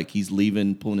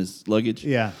pulling his luggage.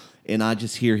 Yeah. And I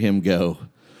just hear him go,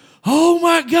 "Oh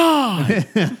my God,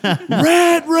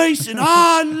 Rad Racing,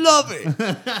 I love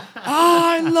it.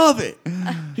 I love it."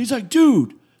 He's like,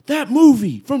 "Dude, that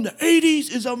movie from the 80s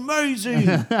is amazing."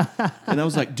 And I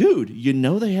was like, "Dude, you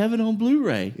know they have it on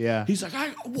Blu-ray." Yeah. He's like,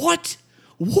 What?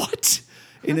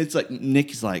 And it's like,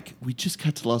 Nick's like, "We just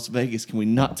got to Las Vegas. Can we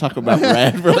not talk about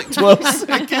Rad for like 12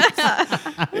 seconds?"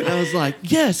 And I was like,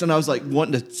 "Yes." And I was like,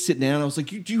 wanting to sit down. I was like,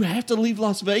 "Do you have to leave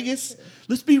Las Vegas?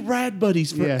 Let's be Rad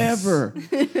buddies forever."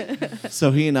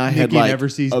 So he and I had Nikki like never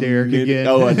sees a Derek minute- again.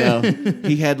 Oh, I know.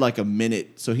 He had like a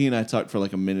minute. So he and I talked for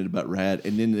like a minute about Rad.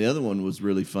 And then the other one was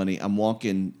really funny. I'm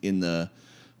walking in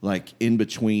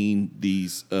between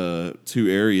these 2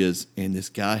 areas, and this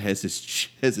guy has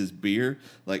his beer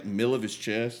like middle of his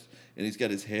chest, and he's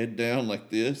got his head down like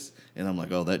this, and I'm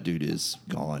like, "Oh, that dude is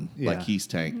gone. Like Yeah. he's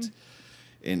tanked."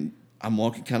 And I'm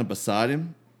walking kind of beside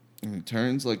him, and he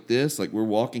turns like this, like we're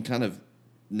walking kind of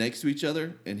next to each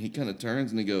other, and he kind of turns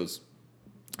and he goes,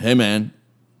 "Hey man,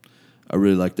 I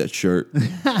really like that shirt."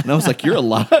 And I was like, "You're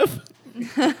alive?"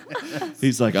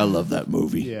 He's like, "I love that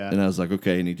movie." Yeah. And I was like,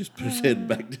 "Okay." And he just put his head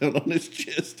back down on his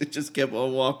chest and just kept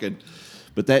on walking.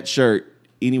 But that shirt,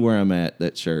 anywhere I'm at,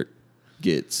 that shirt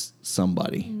gets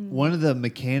somebody. One of the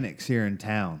mechanics here in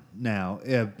town now,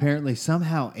 apparently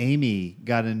somehow Amy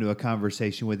got into a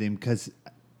conversation with him because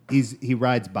he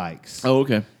rides bikes. Oh,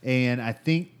 okay. And I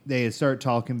think they had started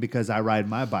talking because I ride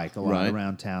my bike a lot Right.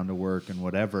 around town to work and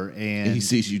whatever. And And he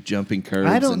sees you jumping curves.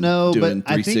 I don't and know, but doing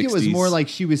I think it was 360s. more like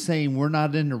she was saying we're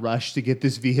not in a rush to get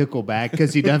this vehicle back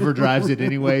because he never drives it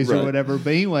anyways or Right. whatever.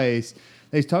 But anyways,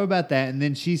 they talk about that, and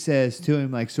then she says to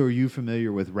him like, "So are you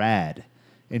familiar with Rad?"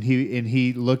 And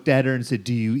he looked at her and said,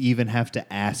 "Do you even have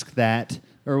to ask that?"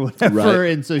 Or whatever.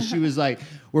 Right. And so she was like,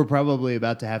 "We're probably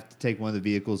about to have to take one of the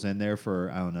vehicles in there for,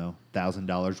 I don't know,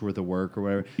 $1,000 worth of work or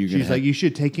whatever." You're gonna She's like, have- "You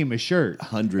should take him a shirt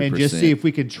 100%. and just see if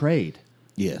we can trade."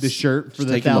 Yes. the shirt for Just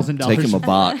the take him a- $1,000. Take him a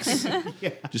box.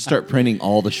 Just start printing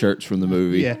all the shirts from the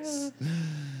movie. Yes.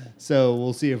 So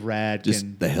we'll see if Rad Just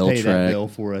can the hell pay that track. bill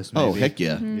for us. Oh, Maybe. heck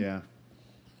yeah. Yeah.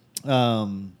 All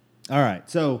right.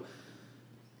 So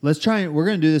let's try and we're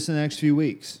going to do this in the next few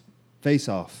weeks. Face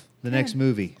Off, the next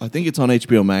movie. I think it's on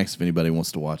HBO Max if anybody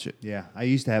wants to watch it. Yeah, I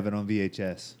used to have it on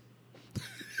VHS.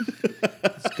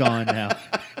 It's gone now.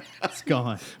 It's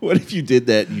gone. What if you did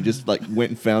that and you just like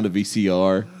went and found a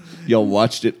VCR? Y'all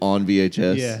watched it on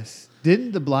VHS? Yes.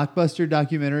 Didn't the Blockbuster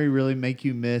documentary really make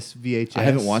you miss VHS? I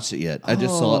haven't watched it yet. I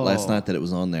just saw it last Oh. night that it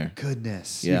was on there.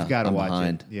 Goodness. Yeah, You've got to I'm watch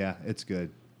behind. it. Yeah, it's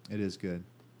good. It is good.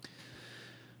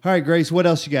 All right, Grace, what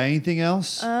else you got? Anything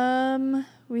else?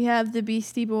 We have the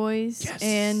Beastie Boys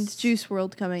and Juice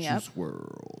WRLD coming up.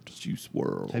 Juice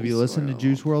WRLD. Have you listened to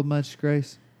Juice WRLD much,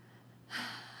 Grace?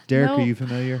 Derek, No, are you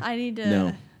familiar? I need to.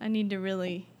 No. I need to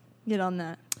really get on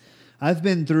that. I've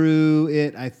been through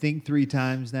it, I think, 3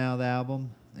 times now, the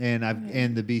album.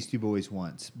 And the Beastie Boys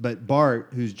once. But Bart,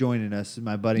 who's joining us,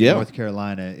 my buddy in North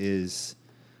Carolina, is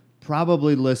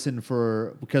probably listened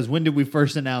for, because when did we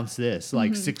first announce this?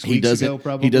 Like 6 weeks ago,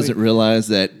 probably? He doesn't realize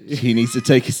that he needs to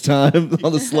take his time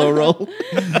on the slow roll.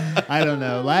 I don't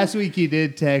know. Last week he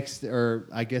did text, or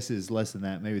I guess it's less than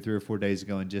that, maybe 3 or 4 days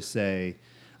ago, and just say,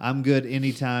 I'm good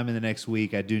anytime in the next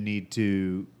week. I do need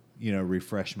to,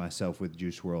 refresh myself with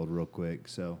Juice WRLD real quick.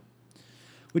 So,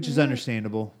 which is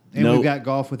understandable. And we've got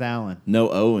Golf with Alan. No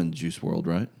O in Juice WRLD,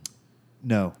 right?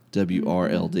 No.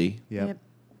 WRLD. Yep.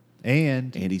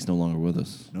 And Andy's no longer with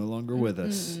us. no longer with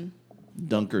us.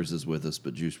 Dunkers is with us,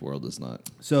 but Juice WRLD is not.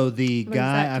 So the What does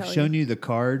guy, that I've tell shown you the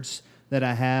cards that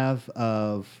I have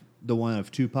of the one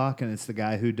of Tupac, and it's the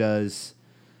guy who does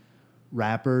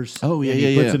rappers. Oh, yeah, and he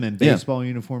yeah, puts yeah. them in Yeah. baseball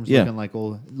uniforms Yeah. looking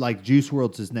like Juice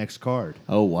WRLD's his next card.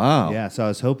 Oh, wow. Yeah, so I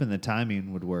was hoping the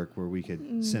timing would work where we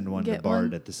could send one to get Bart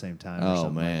one. at the same time or Oh,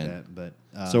 something man. like that.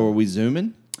 But So are we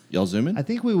zooming? Y'all zooming? I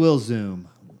think we will Zoom.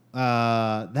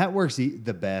 That works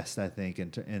the best, I think,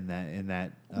 in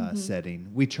that setting.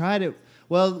 We tried it.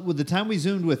 Well, with the time we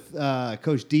Zoomed with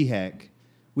Coach Dehek,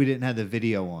 we didn't have the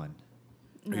video on.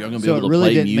 Are y'all going to be So able it to really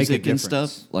play didn't make a music and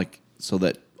difference. stuff? Like, so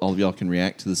that all of y'all can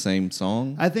react to the same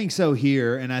song? I think so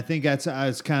here, and I think I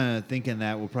was kind of thinking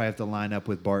that we'll probably have to line up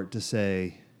with Bart to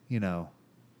say,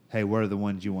 hey, what are the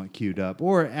ones you want queued up?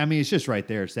 Or, I mean, it's just right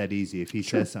there. It's that easy. If he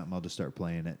says something, I'll just start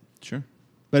playing it. Sure.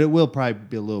 But it will probably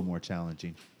be a little more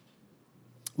challenging.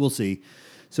 We'll see.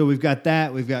 So we've got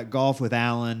that. We've got Golf with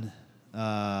Alan,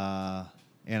 and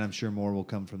I'm sure more will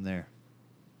come from there.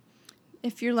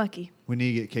 If you're lucky. We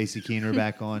need to get Casey Keener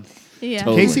back on. Yeah.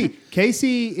 Totally.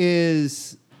 Casey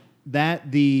is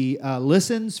that the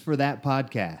listens for that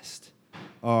podcast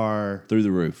are, Through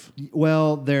the roof.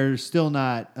 well, they're still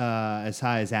not as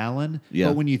high as Alan. Yeah.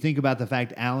 But when you think about the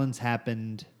fact Alan's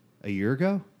happened a year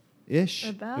ago ish,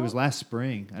 About? it was last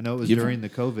spring. I know it was Give- during the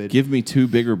COVID. Give me 2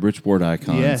 bigger Bridgeport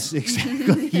icons. Yes,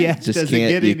 exactly. Yes, Just doesn't can't-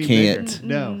 get you any can't. bigger.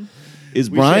 No. Is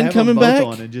We should Brian have coming them both back?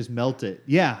 on and just melt it.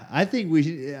 Yeah, I think we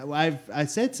should. I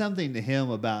said something to him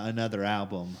about another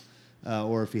album,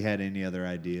 or if he had any other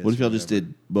ideas. What if y'all just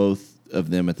did both of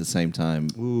them at the same time?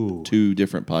 Ooh. 2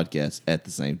 different podcasts at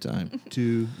the same time.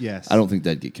 two? Yes, I don't think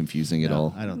that'd get confusing at No,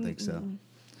 all. I don't think so.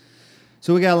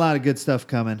 So we got a lot of good stuff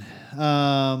coming.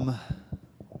 I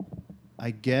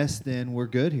guess then we're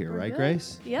good here, right, Good.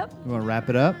 Grace? Yep. You want to wrap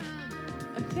it up?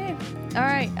 Okay. All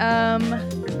right.